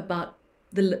stories about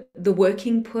the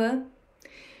working poor,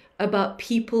 about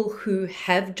people who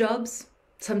have jobs,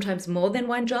 sometimes more than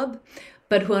one job,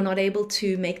 but who are not able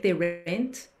to make their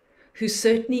rent, who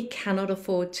certainly cannot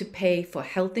afford to pay for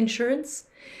health insurance.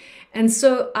 And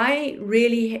so I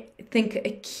really think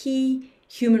a key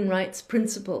human rights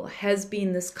principle has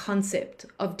been this concept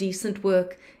of decent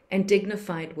work and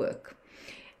dignified work.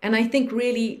 And I think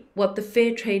really what the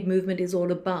fair trade movement is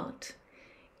all about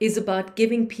is about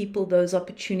giving people those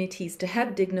opportunities to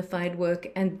have dignified work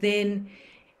and then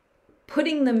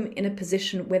putting them in a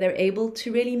position where they're able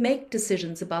to really make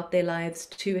decisions about their lives,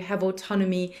 to have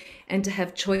autonomy and to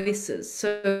have choices.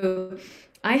 So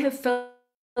I have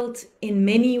felt in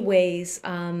many ways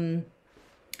that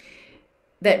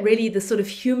really the sort of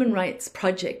human rights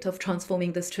project of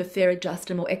transforming this to a fairer,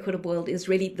 just and more equitable world is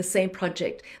really the same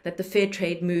project that the fair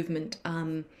trade movement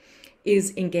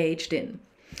is engaged in.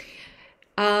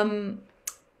 The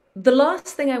last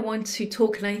thing I want to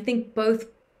talk, and I think both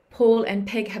Paul and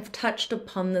Peg have touched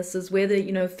upon this, is whether,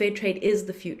 you know, fair trade is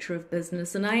the future of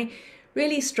business. And I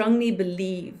really strongly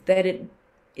believe that it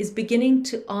is beginning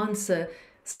to answer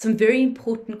some very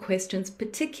important questions,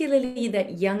 particularly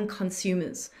that young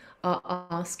consumers are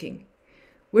asking.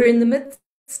 We're in the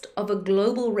midst of a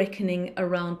global reckoning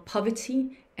around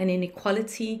poverty and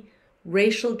inequality,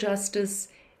 racial justice,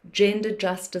 gender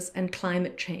justice, and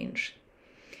climate change.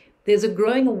 There's a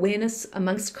growing awareness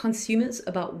amongst consumers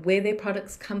about where their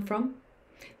products come from,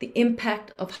 the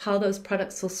impact of how those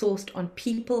products are sourced on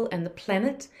people and the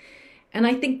planet. And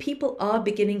I think people are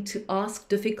beginning to ask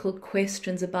difficult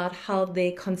questions about how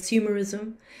their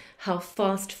consumerism, how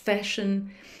fast fashion,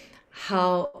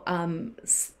 how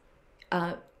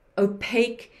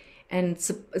opaque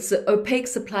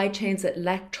supply chains that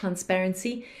lack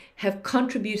transparency have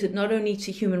contributed not only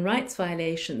to human rights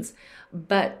violations,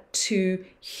 but to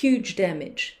huge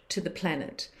damage to the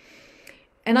planet.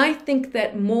 And I think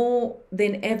that more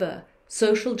than ever,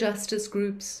 social justice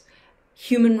groups,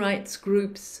 human rights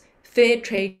groups, fair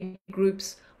trade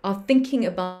groups are thinking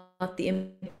about the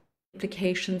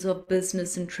implications of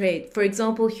business and trade. For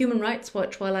example, Human Rights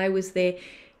Watch, while I was there,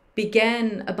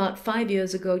 began about 5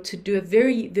 years ago to do a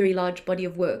very, very large body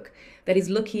of work that is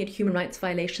looking at human rights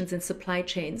violations in supply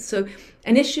chains. So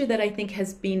an issue that I think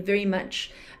has been very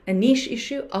much a niche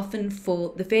issue, often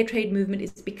for the fair trade movement,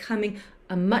 is becoming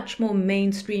a much more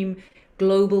mainstream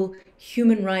global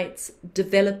human rights,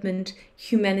 development,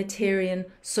 humanitarian,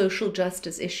 social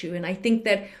justice issue. And I think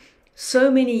that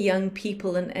so many young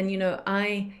people, and you know,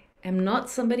 I am not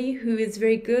somebody who is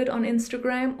very good on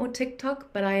Instagram or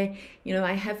TikTok, but I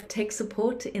have tech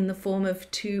support in the form of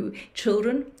 2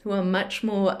 children who are much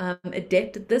more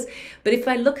adept at this. But if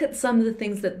I look at some of the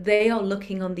things that they are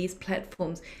looking on these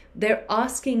platforms, they're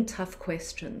asking tough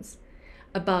questions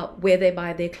about where they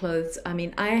buy their clothes. I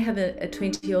mean, I have a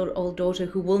 20-year-old daughter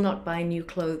who will not buy new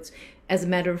clothes as a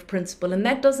matter of principle. And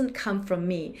that doesn't come from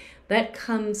me. That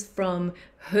comes from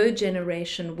her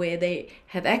generation, where they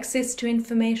have access to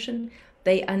information.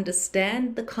 They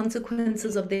understand the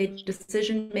consequences of their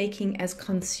decision making as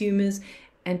consumers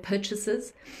and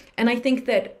purchasers. And I think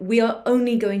that we are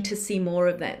only going to see more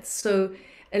of that. So,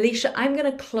 Alicia, I'm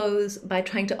going to close by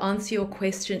trying to answer your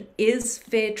question. Is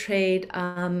fair trade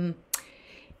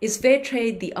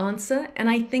the answer? And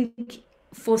I think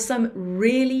for some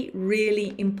really,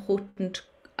 really important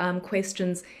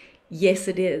questions, yes,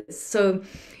 it is. So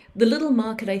the little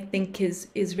market, I think,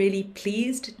 is really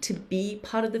pleased to be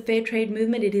part of the fair trade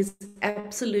movement. It is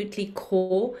absolutely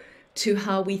core to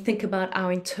how we think about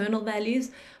our internal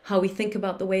values, how we think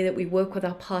about the way that we work with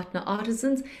our partner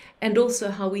artisans, and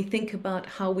also how we think about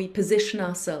how we position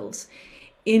ourselves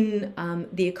in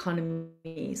the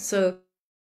economy. So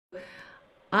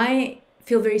I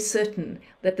feel very certain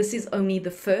that this is only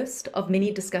the first of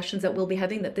many discussions that we'll be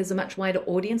having, that there's a much wider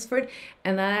audience for it,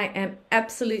 and I am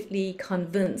absolutely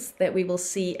convinced that we will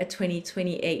see a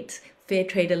 2028 Fair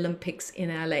Trade Olympics in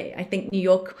LA. I think New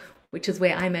York, which is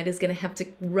where I'm at, is going to have to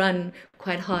run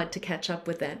quite hard to catch up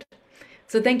with that.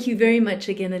 So thank you very much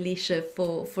again, Alicia,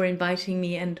 for inviting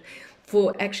me and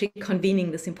for actually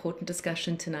convening this important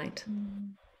discussion tonight.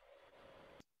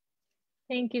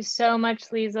 Thank you so much,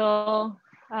 Liesl.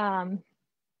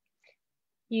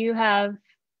 You have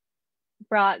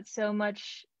brought so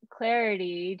much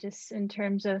clarity just in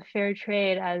terms of fair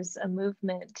trade as a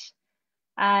movement.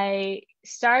 I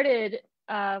started,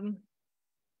 I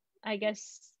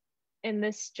guess, in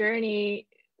this journey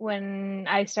when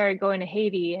I started going to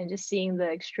Haiti and just seeing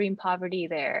the extreme poverty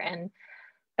there. And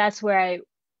that's where I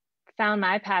found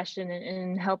my passion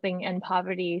in helping end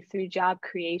poverty through job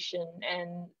creation.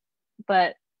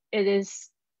 But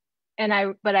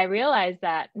I realized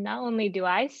that not only do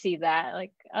I see that,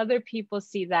 like other people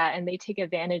see that and they take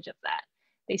advantage of that.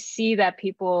 They see that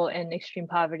people in extreme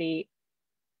poverty,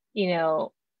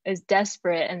 is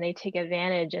desperate and they take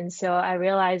advantage. And so I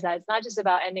realized that it's not just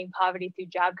about ending poverty through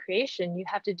job creation. You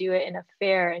have to do it in a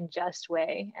fair and just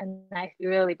way. And I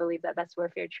really believe that that's where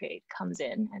fair trade comes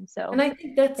in. And I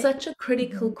think that's such a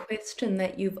critical question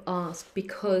that you've asked,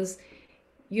 because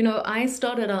I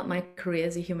started out my career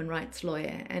as a human rights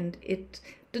lawyer, and it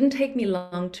didn't take me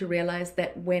long to realize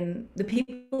that when the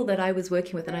people that I was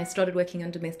working with, and I started working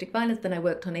on domestic violence, then I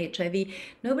worked on HIV,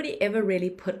 nobody ever really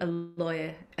put a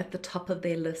lawyer at the top of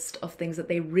their list of things that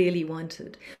they really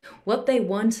wanted. What they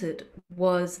wanted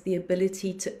was the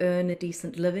ability to earn a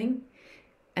decent living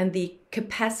and the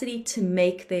capacity to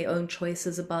make their own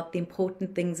choices about the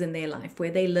important things in their life, where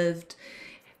they lived,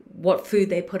 what food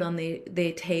they put on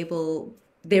their table,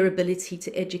 their ability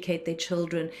to educate their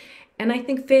children. And I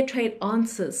think fair trade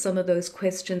answers some of those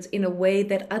questions in a way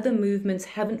that other movements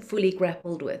haven't fully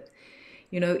grappled with.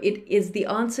 It is the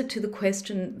answer to the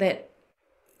question that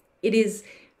it is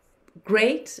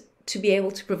great to be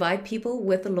able to provide people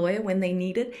with a lawyer when they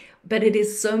need it, but it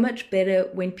is so much better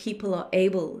when people are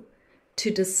able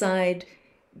to decide,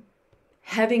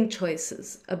 having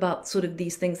choices about sort of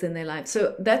these things in their lives.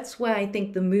 So that's why I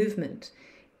think the movement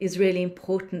is really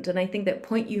important. And I think that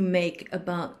point you make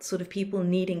about sort of people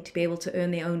needing to be able to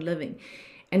earn their own living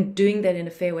and doing that in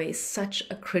a fair way is such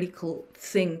a critical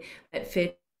thing that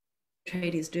fair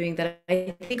trade is doing, that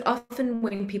I think often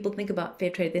when people think about fair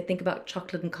trade, they think about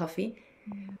chocolate and coffee.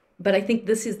 But I think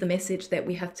this is the message that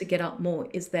we have to get out more,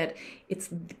 is that it's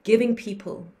giving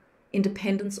people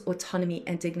independence, autonomy,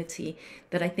 and dignity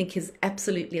that I think is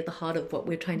absolutely at the heart of what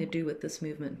we're trying to do with this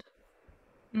movement.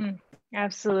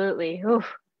 Absolutely. Ooh,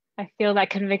 I feel that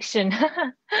conviction.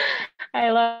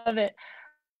 I love it.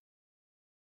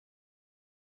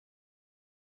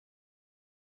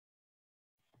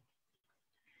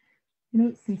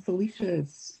 Since Alicia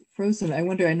is frozen, I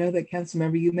wonder, I know that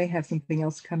Councilmember, you may have something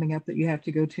else coming up that you have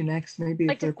to go to next. Maybe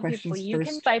if there are questions first. You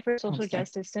can fight for social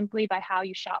justice simply by how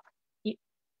you shop.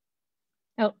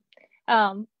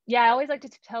 Yeah, I always like to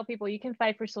tell people you can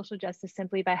fight for social justice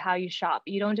simply by how you shop.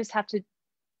 You don't just have to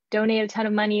donate a ton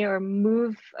of money or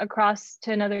move across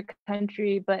to another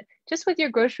country, but just with your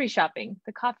grocery shopping,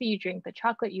 the coffee you drink, the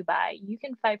chocolate you buy, you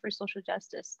can fight for social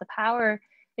justice. The power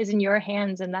is in your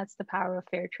hands, and that's the power of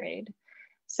fair trade.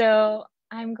 So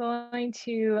I'm going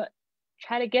to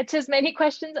try to get to as many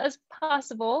questions as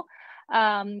possible.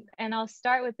 And I'll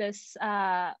start with this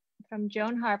from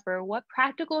Joan Harper. What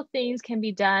practical things can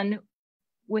be done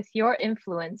with your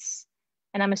influence,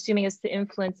 and I'm assuming it's the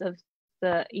influence of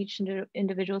each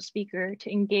individual speaker,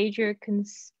 to engage your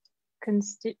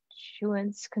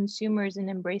constituents, consumers, in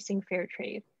embracing fair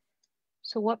trade?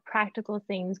 So what practical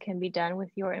things can be done with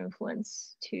your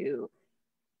influence to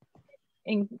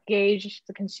engage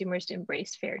the consumers to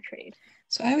embrace fair trade.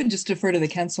 So I would just defer to the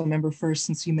council member first,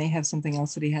 since you may have something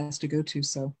else that he has to go to.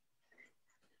 So.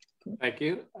 Thank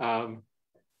you.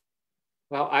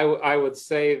 Well, I would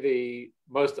say the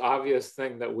most obvious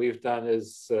thing that we've done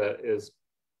is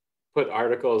put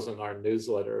articles in our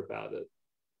newsletter about it.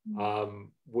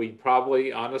 We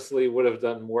probably honestly would have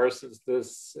done more since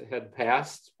this had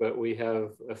passed, but we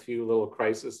have a few little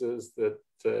crises that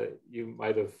you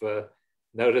might have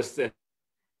noticed in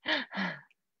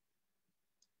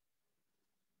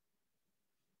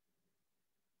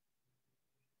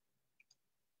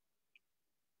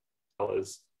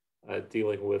as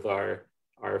dealing with our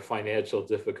financial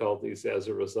difficulties as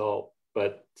a result.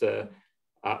 But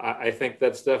I think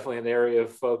that's definitely an area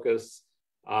of focus.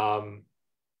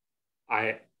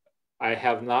 I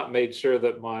have not made sure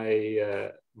that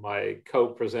my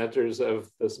co-presenters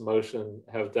of this motion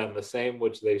have done the same,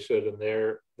 which they should in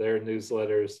their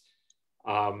newsletters.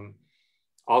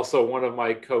 Also, one of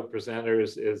my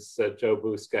co-presenters is Joe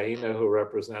Buscaino, who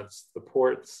represents the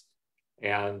ports.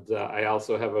 And I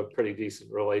also have a pretty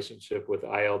decent relationship with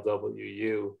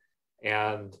ILWU.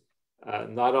 And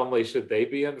not only should they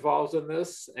be involved in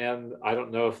this, and I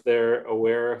don't know if they're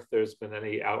aware if there's been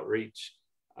any outreach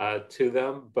to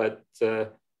them, but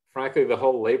frankly, the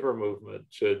whole labor movement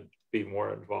should be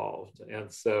more involved.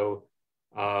 And so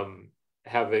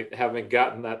having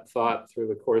gotten that thought through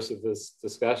the course of this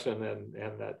discussion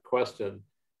and that question,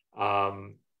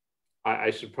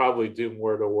 I should probably do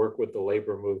more to work with the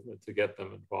labor movement to get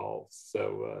them involved.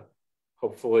 So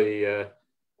hopefully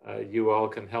you all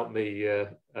can help me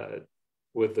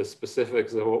with the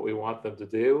specifics of what we want them to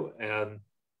do, and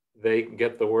they can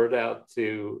get the word out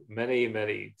to many,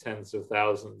 many tens of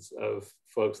thousands of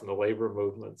folks in the labor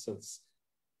movement, since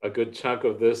a good chunk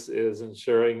of this is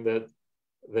ensuring that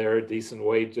there are decent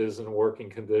wages and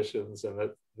working conditions, and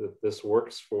that this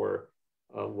works for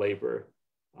labor.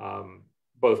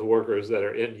 Both workers that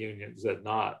are in unions and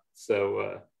not.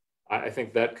 So I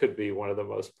think that could be one of the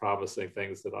most promising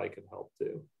things that I can help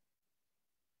do.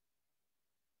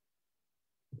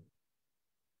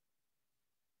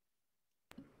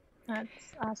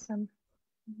 That's awesome.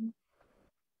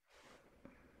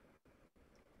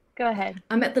 Go ahead.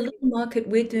 At the Little Market,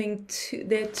 we're doing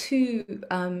there are two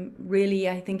really,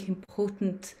 I think,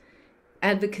 important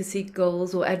advocacy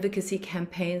goals or advocacy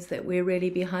campaigns that we're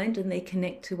really behind, and they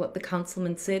connect to what the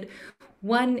councilman said.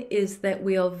 One is that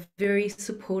we are very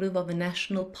supportive of a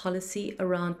national policy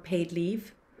around paid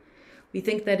leave. We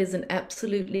think that is an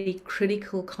absolutely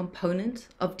critical component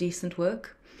of decent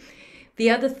work.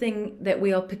 The other thing that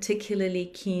we are particularly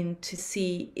keen to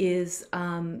see is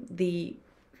the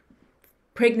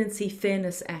Pregnancy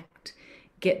Fairness Act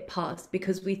get passed,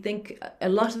 because we think a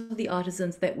lot of the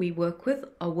artisans that we work with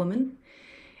are women,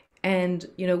 and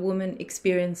women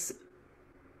experience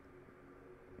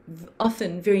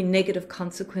often very negative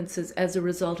consequences as a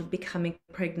result of becoming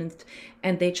pregnant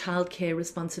and their childcare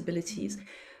responsibilities.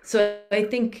 So I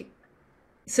think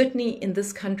certainly in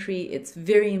this country, it's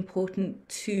very important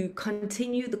to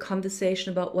continue the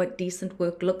conversation about what decent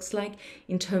work looks like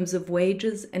in terms of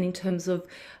wages and in terms of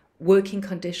working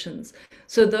conditions.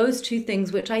 So those two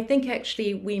things, which I think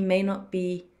actually we may not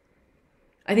be,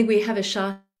 I think we have a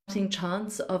shouting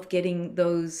chance of getting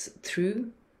those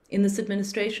through in this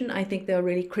administration. I think they are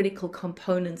really critical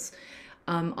components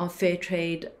of fair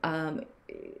trade,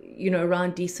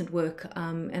 around decent work.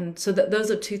 And so those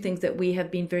are two things that we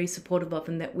have been very supportive of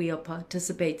and that we are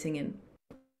participating in.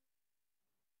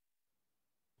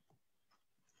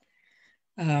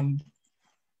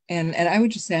 And I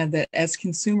would just add that as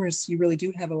consumers, you really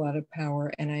do have a lot of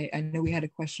power. And I know we had a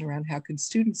question around how could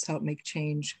students help make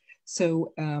change.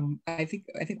 So I think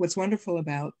what's wonderful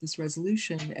about this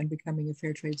resolution and becoming a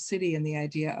fair trade city and the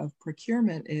idea of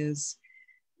procurement is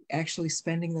actually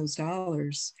spending those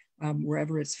dollars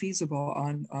wherever it's feasible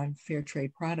on fair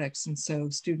trade products. And so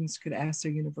students could ask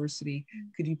their university,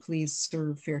 could you please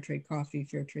serve fair trade coffee,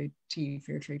 fair trade tea,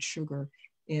 fair trade sugar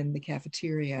in the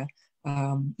cafeteria?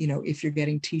 If you're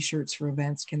getting t-shirts for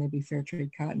events, can they be fair trade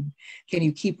cotton? Can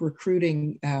you keep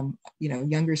recruiting,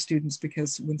 younger students?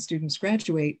 Because when students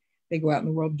graduate, they go out in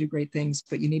the world and do great things,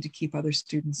 but you need to keep other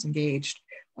students engaged.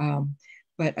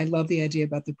 But I love the idea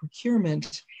about the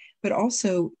procurement, but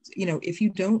also,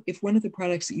 if one of the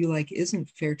products that you like isn't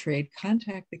fair trade,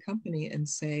 contact the company and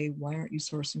say, why aren't you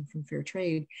sourcing from fair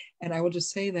trade? And I will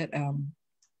just say that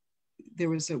there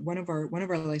was one of our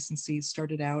licensees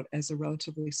started out as a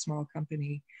relatively small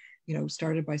company,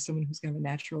 started by someone who's kind of a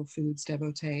natural foods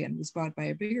devotee, and was bought by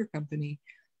a bigger company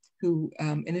who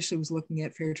initially was looking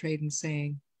at fair trade and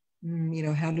saying,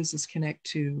 how does this connect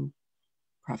to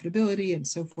profitability and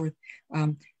so forth,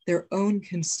 their own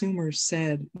consumers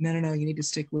said, no, you need to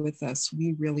stick with us.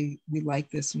 We like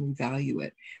this and we value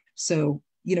it. So,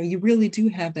 you really do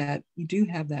have that,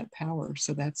 power.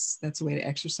 So that's a way to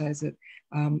exercise it.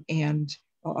 And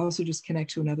I'll also just connect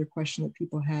to another question that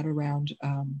people had around,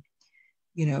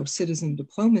 citizen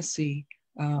diplomacy.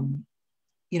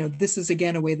 This is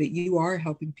again a way that you are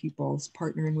helping people,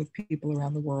 partnering with people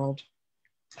around the world,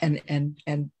 and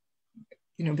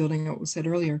building on what was said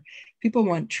earlier. People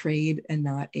want trade and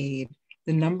not aid.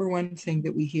 The number one thing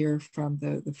that we hear from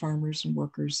the farmers and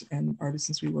workers and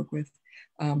artisans we work with,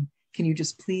 can you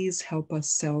just please help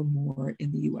us sell more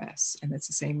in the US? And that's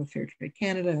the same with Fairtrade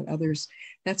Canada and others.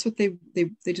 That's what they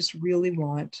just really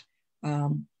want,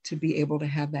 to be able to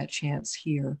have that chance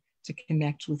here to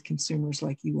connect with consumers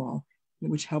like you all,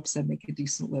 which helps them make a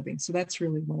decent living. So that's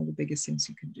really one of the biggest things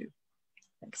you can do.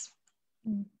 Thanks.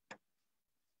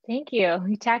 Thank you.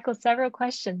 You tackled several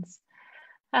questions.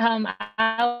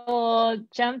 I will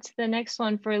jump to the next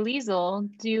one for Liesl.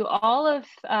 Do all of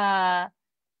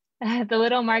the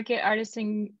little market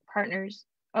artisan partners,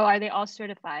 are they all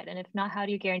certified? And if not, how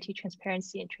do you guarantee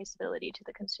transparency and traceability to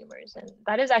the consumers? And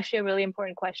that is actually a really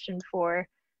important question for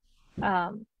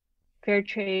fair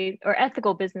trade or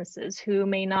ethical businesses who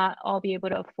may not all be able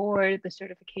to afford the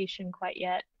certification quite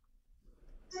yet.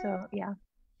 So, yeah.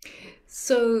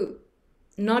 So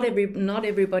not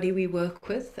everybody we work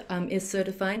with is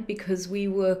certified, because we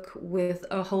work with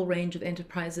a whole range of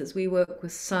enterprises. We work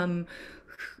with some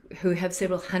who have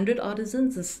several hundred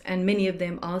artisans, and many of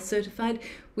them are certified.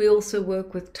 We also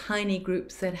work with tiny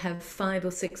groups that have 5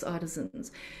 or 6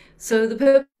 artisans. So the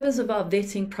purpose of our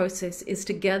vetting process is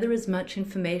to gather as much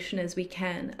information as we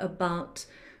can about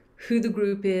who the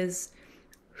group is,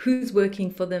 who's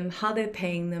working for them, how they're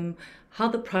paying them, how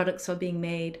the products are being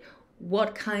made,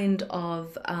 what kind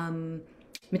of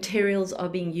materials are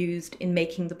being used in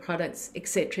making the products,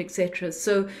 etc., etc.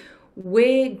 So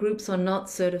where groups are not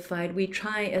certified, we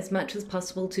try as much as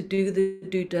possible to do the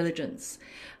due diligence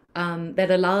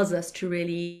that allows us to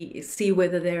really see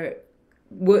whether they're,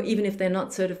 even if they're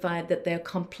not certified, that they're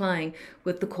complying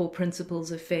with the core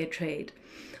principles of fair trade.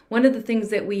 One of the things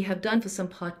that we have done for some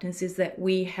partners is that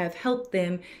we have helped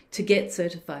them to get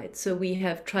certified. So we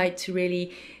have tried to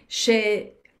really share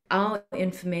our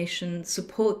information,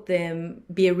 support them,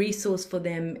 be a resource for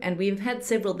them, and we've had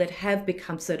several that have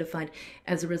become certified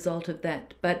as a result of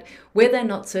that. But where they're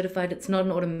not certified, it's not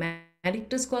an automatic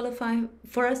disqualifier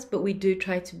for us, but we do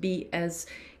try to be as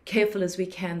careful as we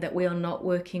can that we are not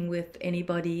working with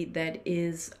anybody that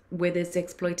is, where there's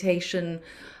exploitation,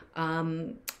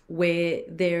 where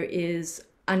there is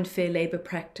unfair labor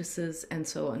practices, and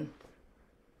so on.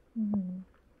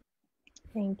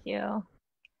 Thank you.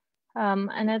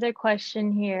 Another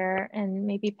question here, and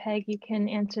maybe Peg, you can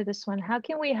answer this one. How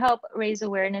can we help raise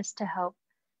awareness to help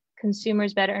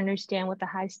consumers better understand what the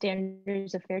high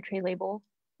standards of fair trade label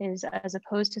is, as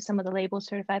opposed to some of the labels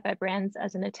certified by brands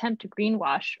as an attempt to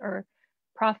greenwash or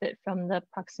profit from the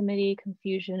proximity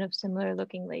confusion of similar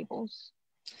looking labels?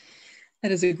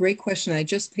 That is a great question. I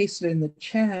just pasted it in the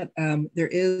chat. There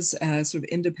is a sort of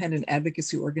independent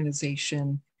advocacy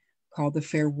organization called the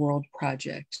Fair World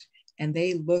Project. And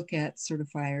they look at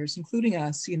certifiers, including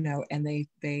us, and they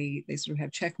sort of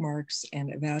have check marks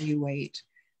and evaluate,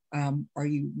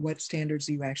 what standards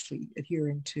are you actually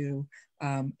adhering to?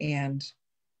 And,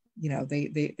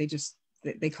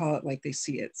 they call it like they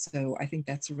see it. So I think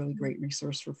that's a really great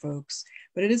resource for folks.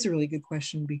 But it is a really good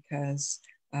question, because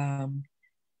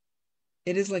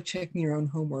it is like checking your own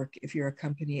homework if you're a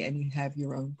company and you have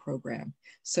your own program.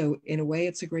 So in a way,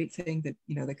 it's a great thing that,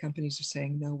 the companies are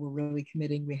saying, no, we're really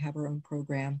committing, we have our own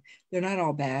program. They're not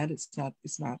all bad. It's not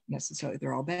necessarily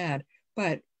they're all bad,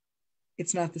 but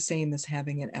it's not the same as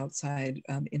having an outside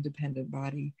independent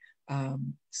body.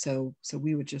 So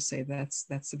we would just say that's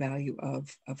the value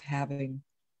of having,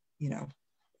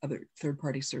 other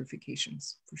third-party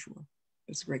certifications, for sure.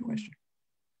 It's a great question.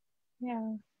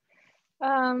 Yeah.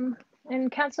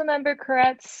 And Councilmember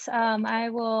Koretz,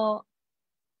 I will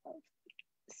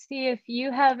see if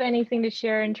you have anything to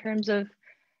share in terms of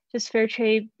just fair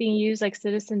trade being used like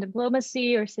citizen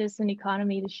diplomacy or citizen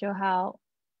economy to show how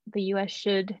the US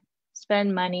should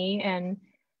spend money. And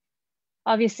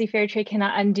obviously fair trade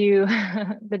cannot undo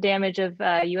the damage of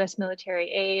US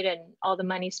military aid and all the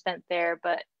money spent there,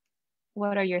 but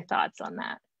what are your thoughts on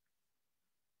that?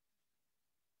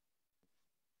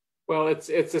 Well, it's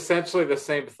essentially the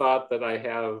same thought that I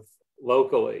have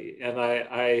locally, and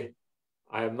I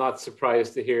am not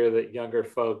surprised to hear that younger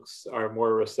folks are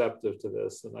more receptive to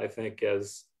this. And I think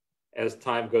as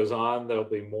time goes on, there'll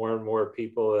be more and more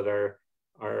people that are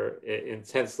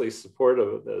intensely supportive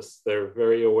of this. They're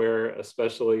very aware,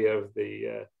 especially of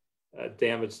the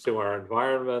damage to our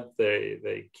environment.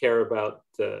 They care about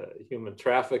human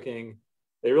trafficking.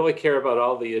 They really care about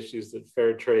all the issues that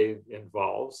fair trade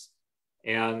involves.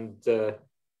 And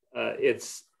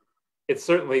it's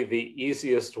certainly the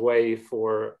easiest way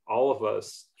for all of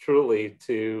us truly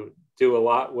to do a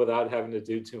lot without having to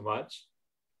do too much.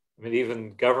 I mean,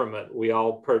 even government, we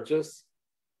all purchase.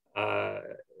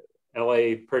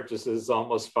 LA purchases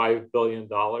almost $5 billion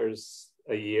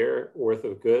a year worth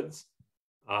of goods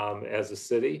as a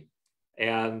city.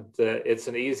 And it's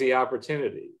an easy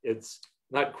opportunity. It's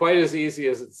not quite as easy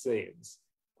as it seems.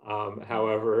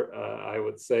 However, I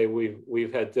would say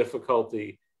we've had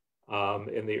difficulty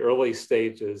in the early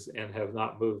stages and have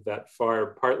not moved that far,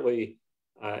 partly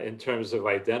in terms of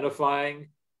identifying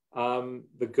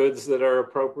the goods that are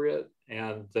appropriate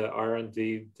and are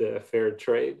indeed fair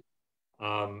trade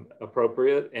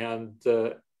appropriate. And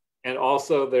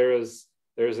also there's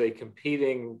a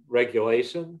competing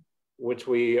regulation, which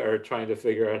we are trying to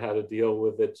figure out how to deal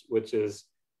with it, which is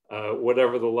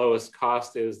whatever the lowest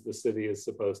cost is, the city is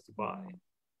supposed to buy.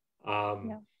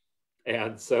 Yeah.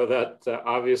 And so that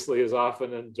obviously is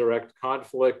often in direct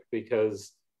conflict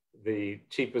because the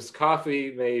cheapest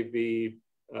coffee may be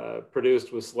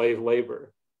produced with slave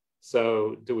labor.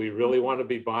 So do we really want to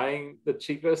be buying the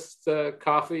cheapest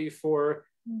coffee for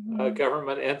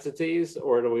government entities,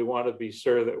 or do we want to be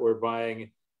sure that we're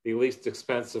buying the least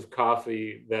expensive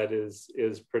coffee that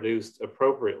is produced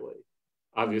appropriately?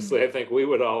 Obviously, I think we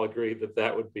would all agree that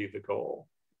that would be the goal.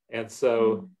 And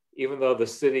so even though the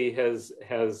city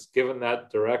has given that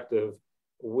directive,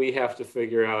 we have to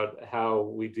figure out how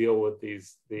we deal with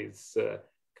these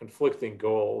conflicting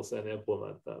goals and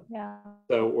implement them. Yeah.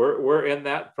 So we're in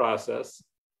that process.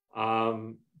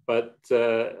 But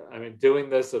I mean, doing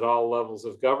this at all levels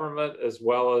of government, as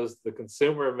well as the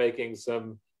consumer making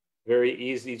some very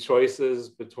easy choices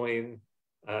between,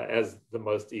 as the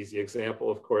most easy example,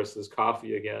 of course, is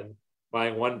coffee again.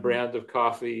 Buying one brand of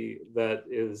coffee that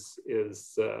is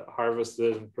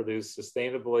harvested and produced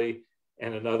sustainably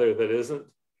and another that isn't.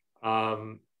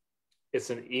 It's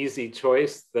an easy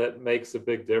choice that makes a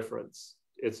big difference.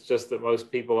 It's just that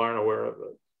most people aren't aware of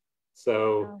it.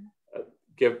 So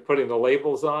putting the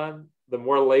labels on, the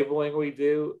more labeling we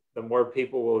do, the more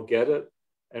people will get it.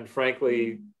 And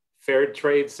frankly, fair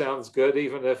trade sounds good,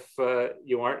 even if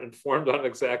you aren't informed on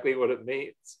exactly what it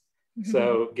means.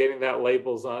 So getting that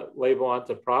label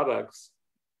onto products,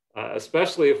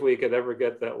 especially if we could ever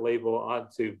get that label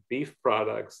onto beef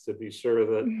products, to be sure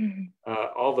that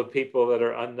all the people that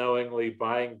are unknowingly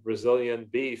buying Brazilian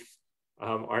beef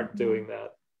aren't doing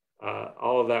that.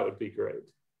 All of that would be great.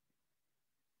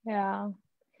 Yeah,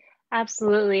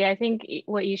 absolutely. I think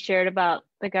what you shared about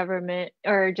the government,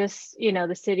 or just,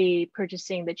 the city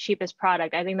purchasing the cheapest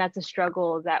product, I think that's a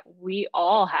struggle that we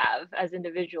all have as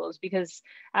individuals, because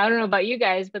I don't know about you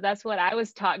guys, but that's what I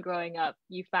was taught growing up.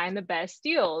 You find the best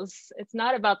deals. It's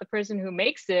not about the person who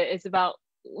makes it. It's about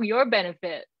your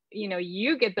benefit.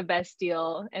 You get the best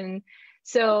deal. And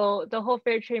so the whole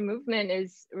fair trade movement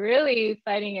is really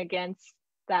fighting against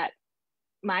that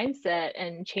mindset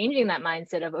and changing that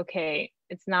mindset of, okay,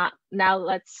 it's not, now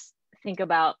let's think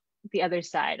about the other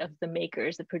side of the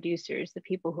makers, the producers, the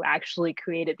people who actually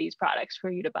created these products for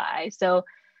you to buy. So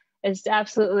it's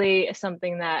absolutely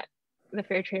something that the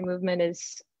fair trade movement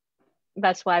is,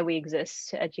 that's why we exist,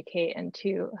 to educate and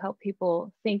to help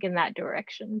people think in that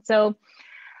direction. So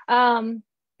and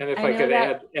if I could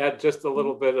add just a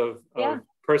little bit of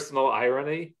personal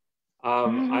irony,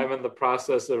 I'm in the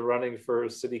process of running for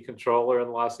city controller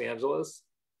in Los Angeles.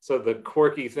 So the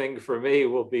quirky thing for me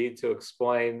will be to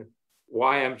explain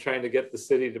why I'm trying to get the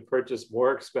city to purchase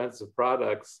more expensive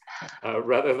products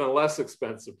rather than less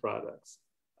expensive products,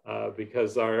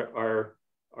 because our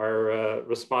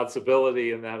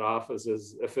responsibility in that office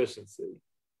is efficiency.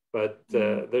 But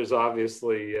there's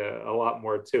obviously a lot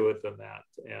more to it than that.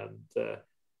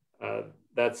 And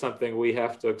that's something we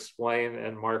have to explain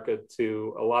and market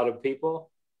to a lot of people.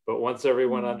 But once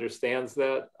everyone understands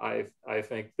that, I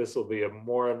think this will be a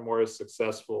more and more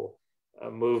successful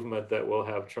movement that will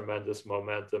have tremendous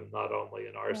momentum, not only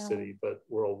in our city, but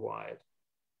worldwide.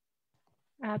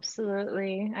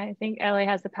 Absolutely. I think LA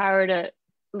has the power to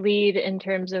lead in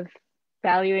terms of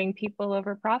valuing people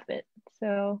over profit.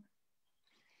 So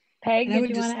Peg, I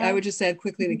would just add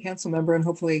quickly to council member and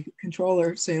hopefully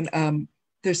controller soon.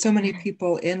 There's so many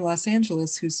people in Los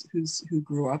Angeles who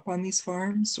grew up on these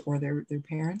farms, or their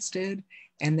parents did,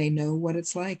 and they know what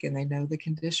it's like and they know the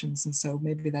conditions. And so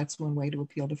maybe that's one way to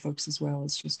appeal to folks as well,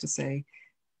 is just to say,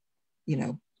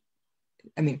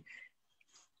 I mean,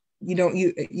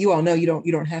 you all know you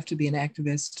don't have to be an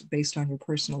activist based on your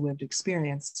personal lived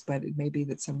experience, but it may be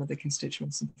that some of the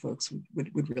constituents and folks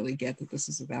would really get that this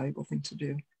is a valuable thing to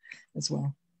do as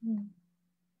well.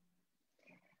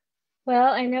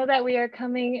 Well, I know that we are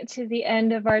coming to the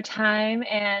end of our time,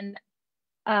 and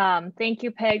thank you,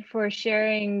 Peg, for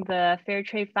sharing the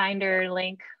Fairtrade Finder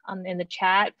link in the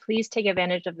chat. Please take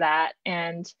advantage of that.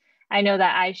 And I know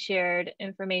that I shared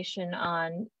information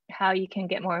on how you can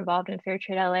get more involved in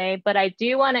Fairtrade LA, but I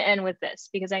do want to end with this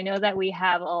because I know that we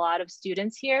have a lot of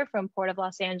students here from Port of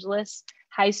Los Angeles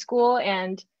High School,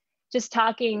 and just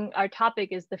talking, our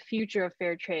topic is the future of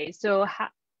fair trade. So,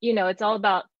 it's all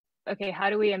about, okay, how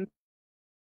do we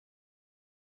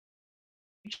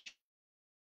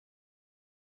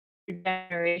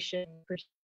generation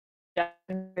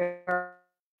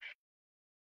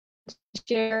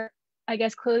share, I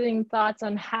guess, closing thoughts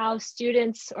on how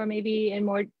students, or maybe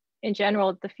in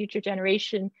general, the future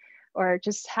generation, or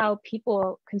just how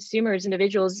people, consumers,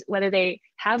 individuals, whether they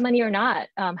have money or not,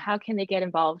 how can they get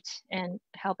involved and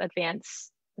help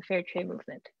advance the fair trade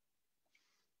movement?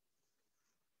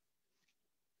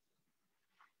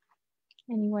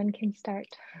 Anyone can start.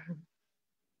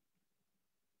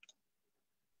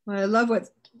 Well, I love what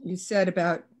you said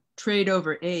about trade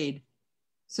over aid.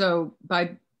 So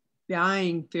by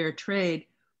buying fair trade,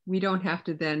 we don't have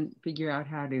to then figure out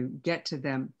how to get to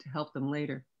them to help them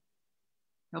later.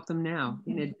 Help them now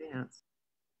in advance.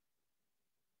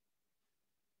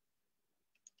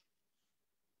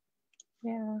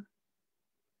 Yeah.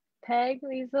 Peg,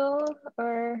 Liesl,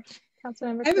 or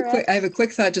Councilmember I have a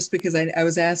quick thought, just because I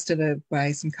was asked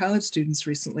by some college students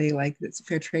recently, like,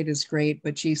 fair trade is great,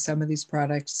 but gee, some of these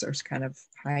products are kind of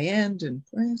high end, and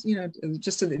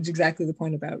just exactly the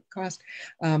point about cost.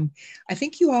 I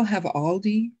think you all have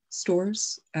Aldi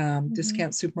stores,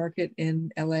 discount supermarket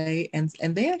in LA, and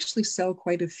they actually sell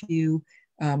quite a few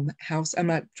house. I'm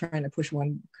not trying to push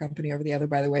one company over the other,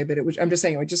 by the way, but I'm just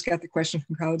saying, I just got the question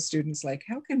from college students, like,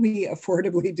 how can we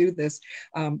affordably do this?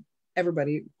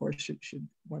 Everybody, of course,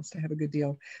 wants to have a good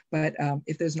deal, but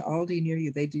if there's an Aldi near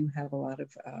you, they do have a lot of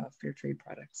fair trade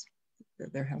products,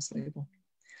 their house label.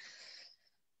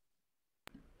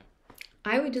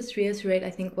 I would just reiterate, I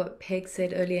think, what Peg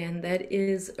said earlier, and that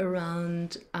is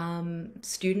around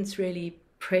students really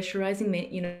pressurizing.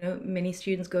 Many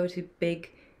students go to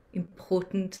big,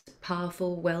 important,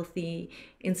 powerful, wealthy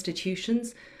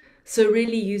institutions. So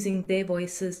really using their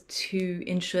voices to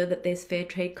ensure that there's fair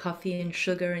trade coffee and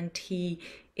sugar and tea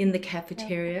in the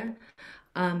cafeteria.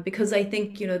 Because I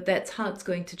think, that's how it's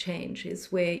going to change,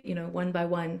 is where, one by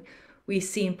one, we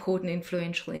see important,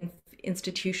 influential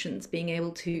institutions being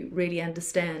able to really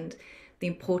understand the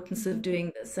importance of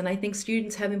doing this. And I think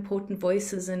students have important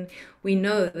voices, and we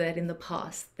know that in the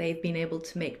past they've been able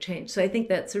to make change. So I think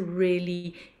that's a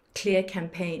really clear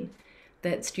campaign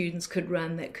that students could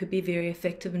run that could be very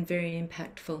effective and very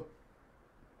impactful.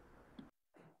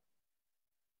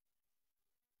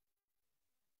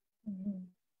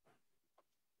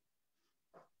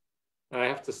 I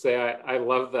have to say, I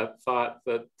love that thought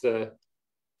that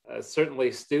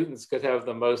certainly students could have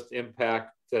the most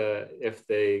impact if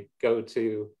they go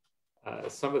to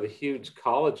some of the huge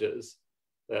colleges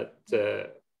that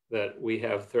we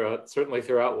have certainly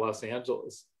throughout Los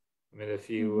Angeles. I mean, if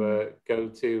you go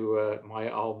to my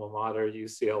alma mater,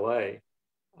 UCLA,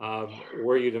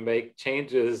 were you to make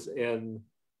changes in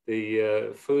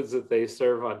the foods that they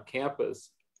serve on campus,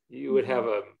 you would have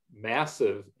a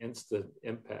massive instant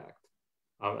impact.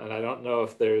 And I don't know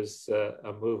if there's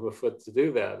a move afoot to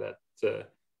do that at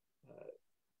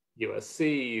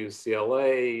USC,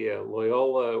 UCLA,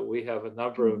 Loyola. We have a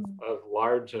number of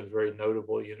large and very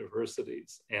notable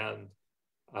universities, and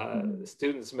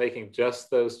students making just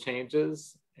those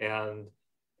changes and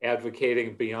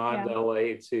advocating beyond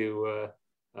LA to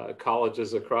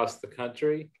colleges across the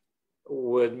country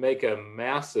would make a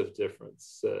massive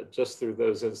difference just through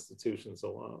those institutions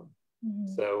alone.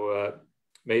 So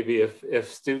maybe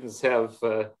if students have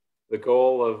the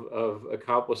goal of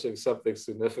accomplishing something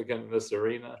significant in this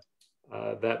arena,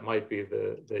 that might be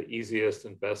the easiest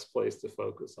and best place to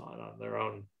focus on their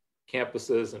own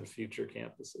campuses and future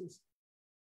campuses.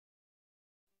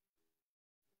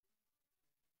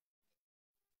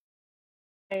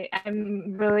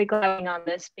 I'm really glad on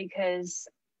this because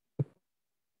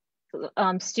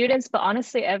students, but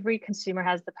honestly, every consumer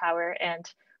has the power, and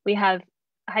we have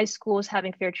high schools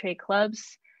having fair trade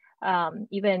clubs.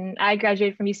 Even I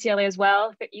graduated from UCLA as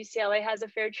well. UCLA has a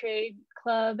fair trade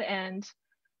club, and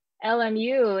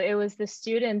LMU, it was the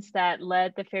students that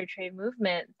led the fair trade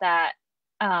movement that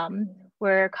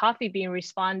where Coffee Bean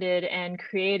responded and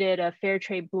created a fair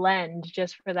trade blend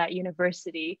just for that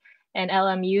university. And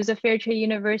LMU is a fair trade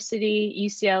university,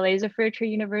 UCLA is a fair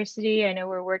trade university. I know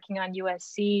we're working on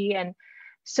USC. And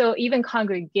so even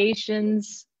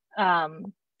congregations,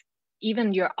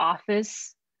 even your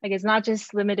office, like it's not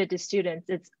just limited to students,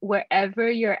 it's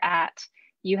wherever you're at,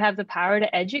 you have the power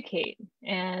to educate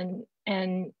and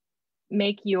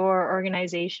make your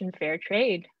organization fair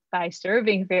trade by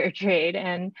serving fair trade.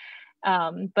 And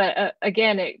but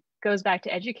again, it goes back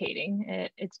to educating.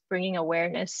 It's bringing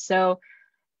awareness. So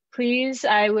please,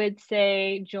 I would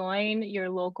say join your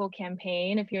local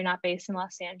campaign. If you're not based in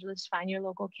Los Angeles, find your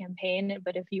local campaign.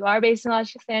 But if you are based in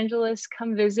Los Angeles,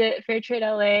 come visit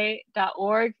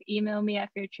fairtradela.org. Email me at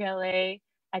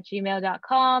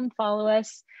fairtradela@gmail.com. Follow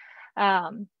us.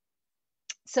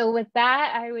 So with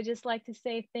that, I would just like to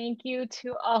say thank you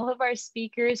to all of our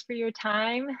speakers for your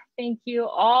time. Thank you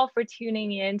all for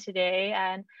tuning in today.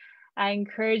 And I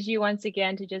encourage you once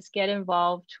again to just get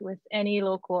involved with any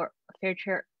local fair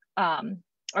trade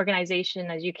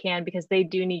organization as you can, because they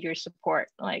do need your support.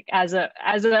 Like as a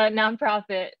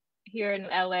nonprofit here in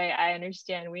LA, I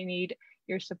understand we need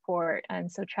your support.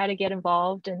 And so try to get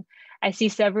involved. And I see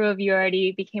several of you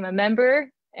already became a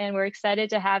member, and we're excited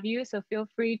to have you. So feel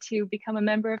free to become a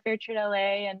member of Fairtrade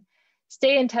LA and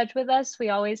stay in touch with us. We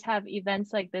always have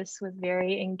events like this with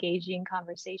very engaging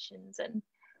conversations. And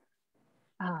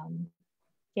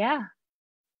yeah.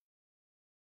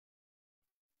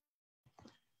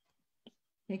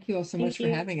 Thank you all so much for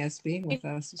having us, being with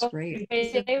us. It's great.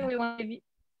 We want to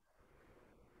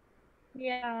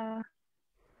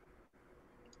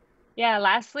Yeah,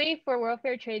 lastly, for World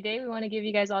Fair Trade Day, we want to give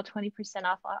you guys all 20%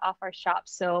 off our shop,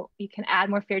 so you can add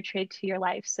more fair trade to your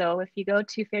life. So if you go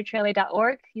to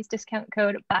fairtradela.org, use discount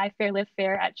code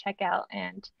BuyFairLiveFair at checkout,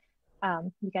 and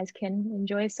you guys can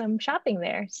enjoy some shopping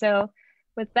there. So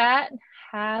with that,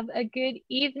 have a good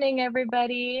evening,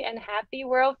 everybody, and happy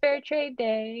World Fair Trade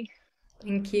Day.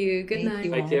 Thank you. Good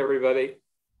night. Thank you, everybody.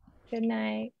 Good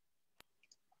night.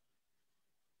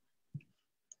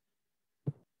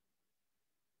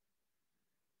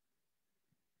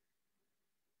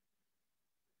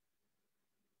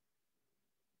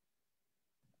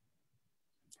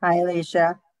 Hi,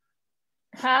 Alicia.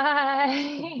 Hi.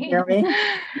 Hear me?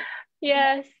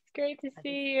 Yes, great to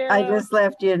see you. I just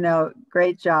left you a note.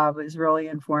 Great job. It was really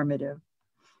informative.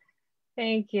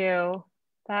 Thank you.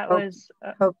 That was...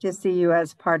 Hope to see you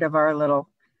as part of our little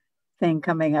thing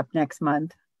coming up next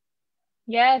month.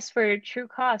 Yes, for true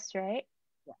cost, right?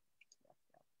 Yeah.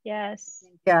 Yes.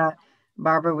 Yeah,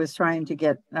 Barbara was trying to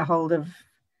get a hold of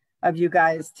you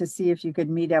guys to see if you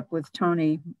could meet up with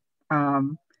Tony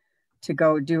to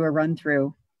go do a run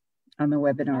through on the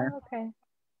webinar. Oh, okay.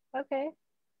 Okay.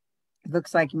 It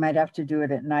looks like you might have to do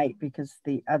it at night because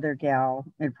the other gal,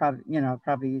 it probably,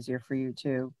 probably easier for you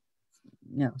too.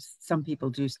 Some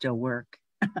people do still work.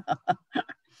 So I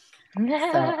think they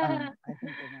wanted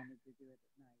to do it at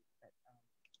night. But,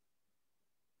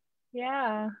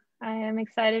 yeah, I am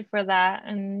excited for that,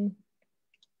 and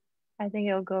I think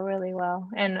it'll go really well.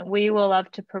 And we will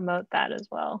love to promote that as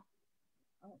well.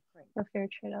 Oh, great. For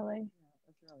Fairtrade LA. Yeah,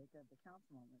 that's really good. The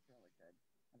councilman was really good.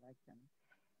 I liked him.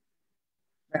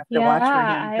 We have to watch for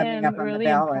him coming up on really the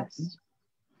ballot. Impressed.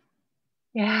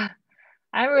 Yeah,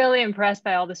 I'm really impressed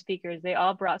by all the speakers. They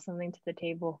all brought something to the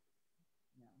table.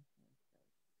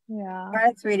 Yeah. All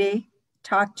right, sweetie.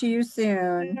 Talk to you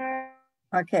soon.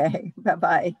 Okay.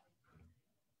 Bye-bye.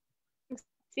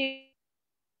 See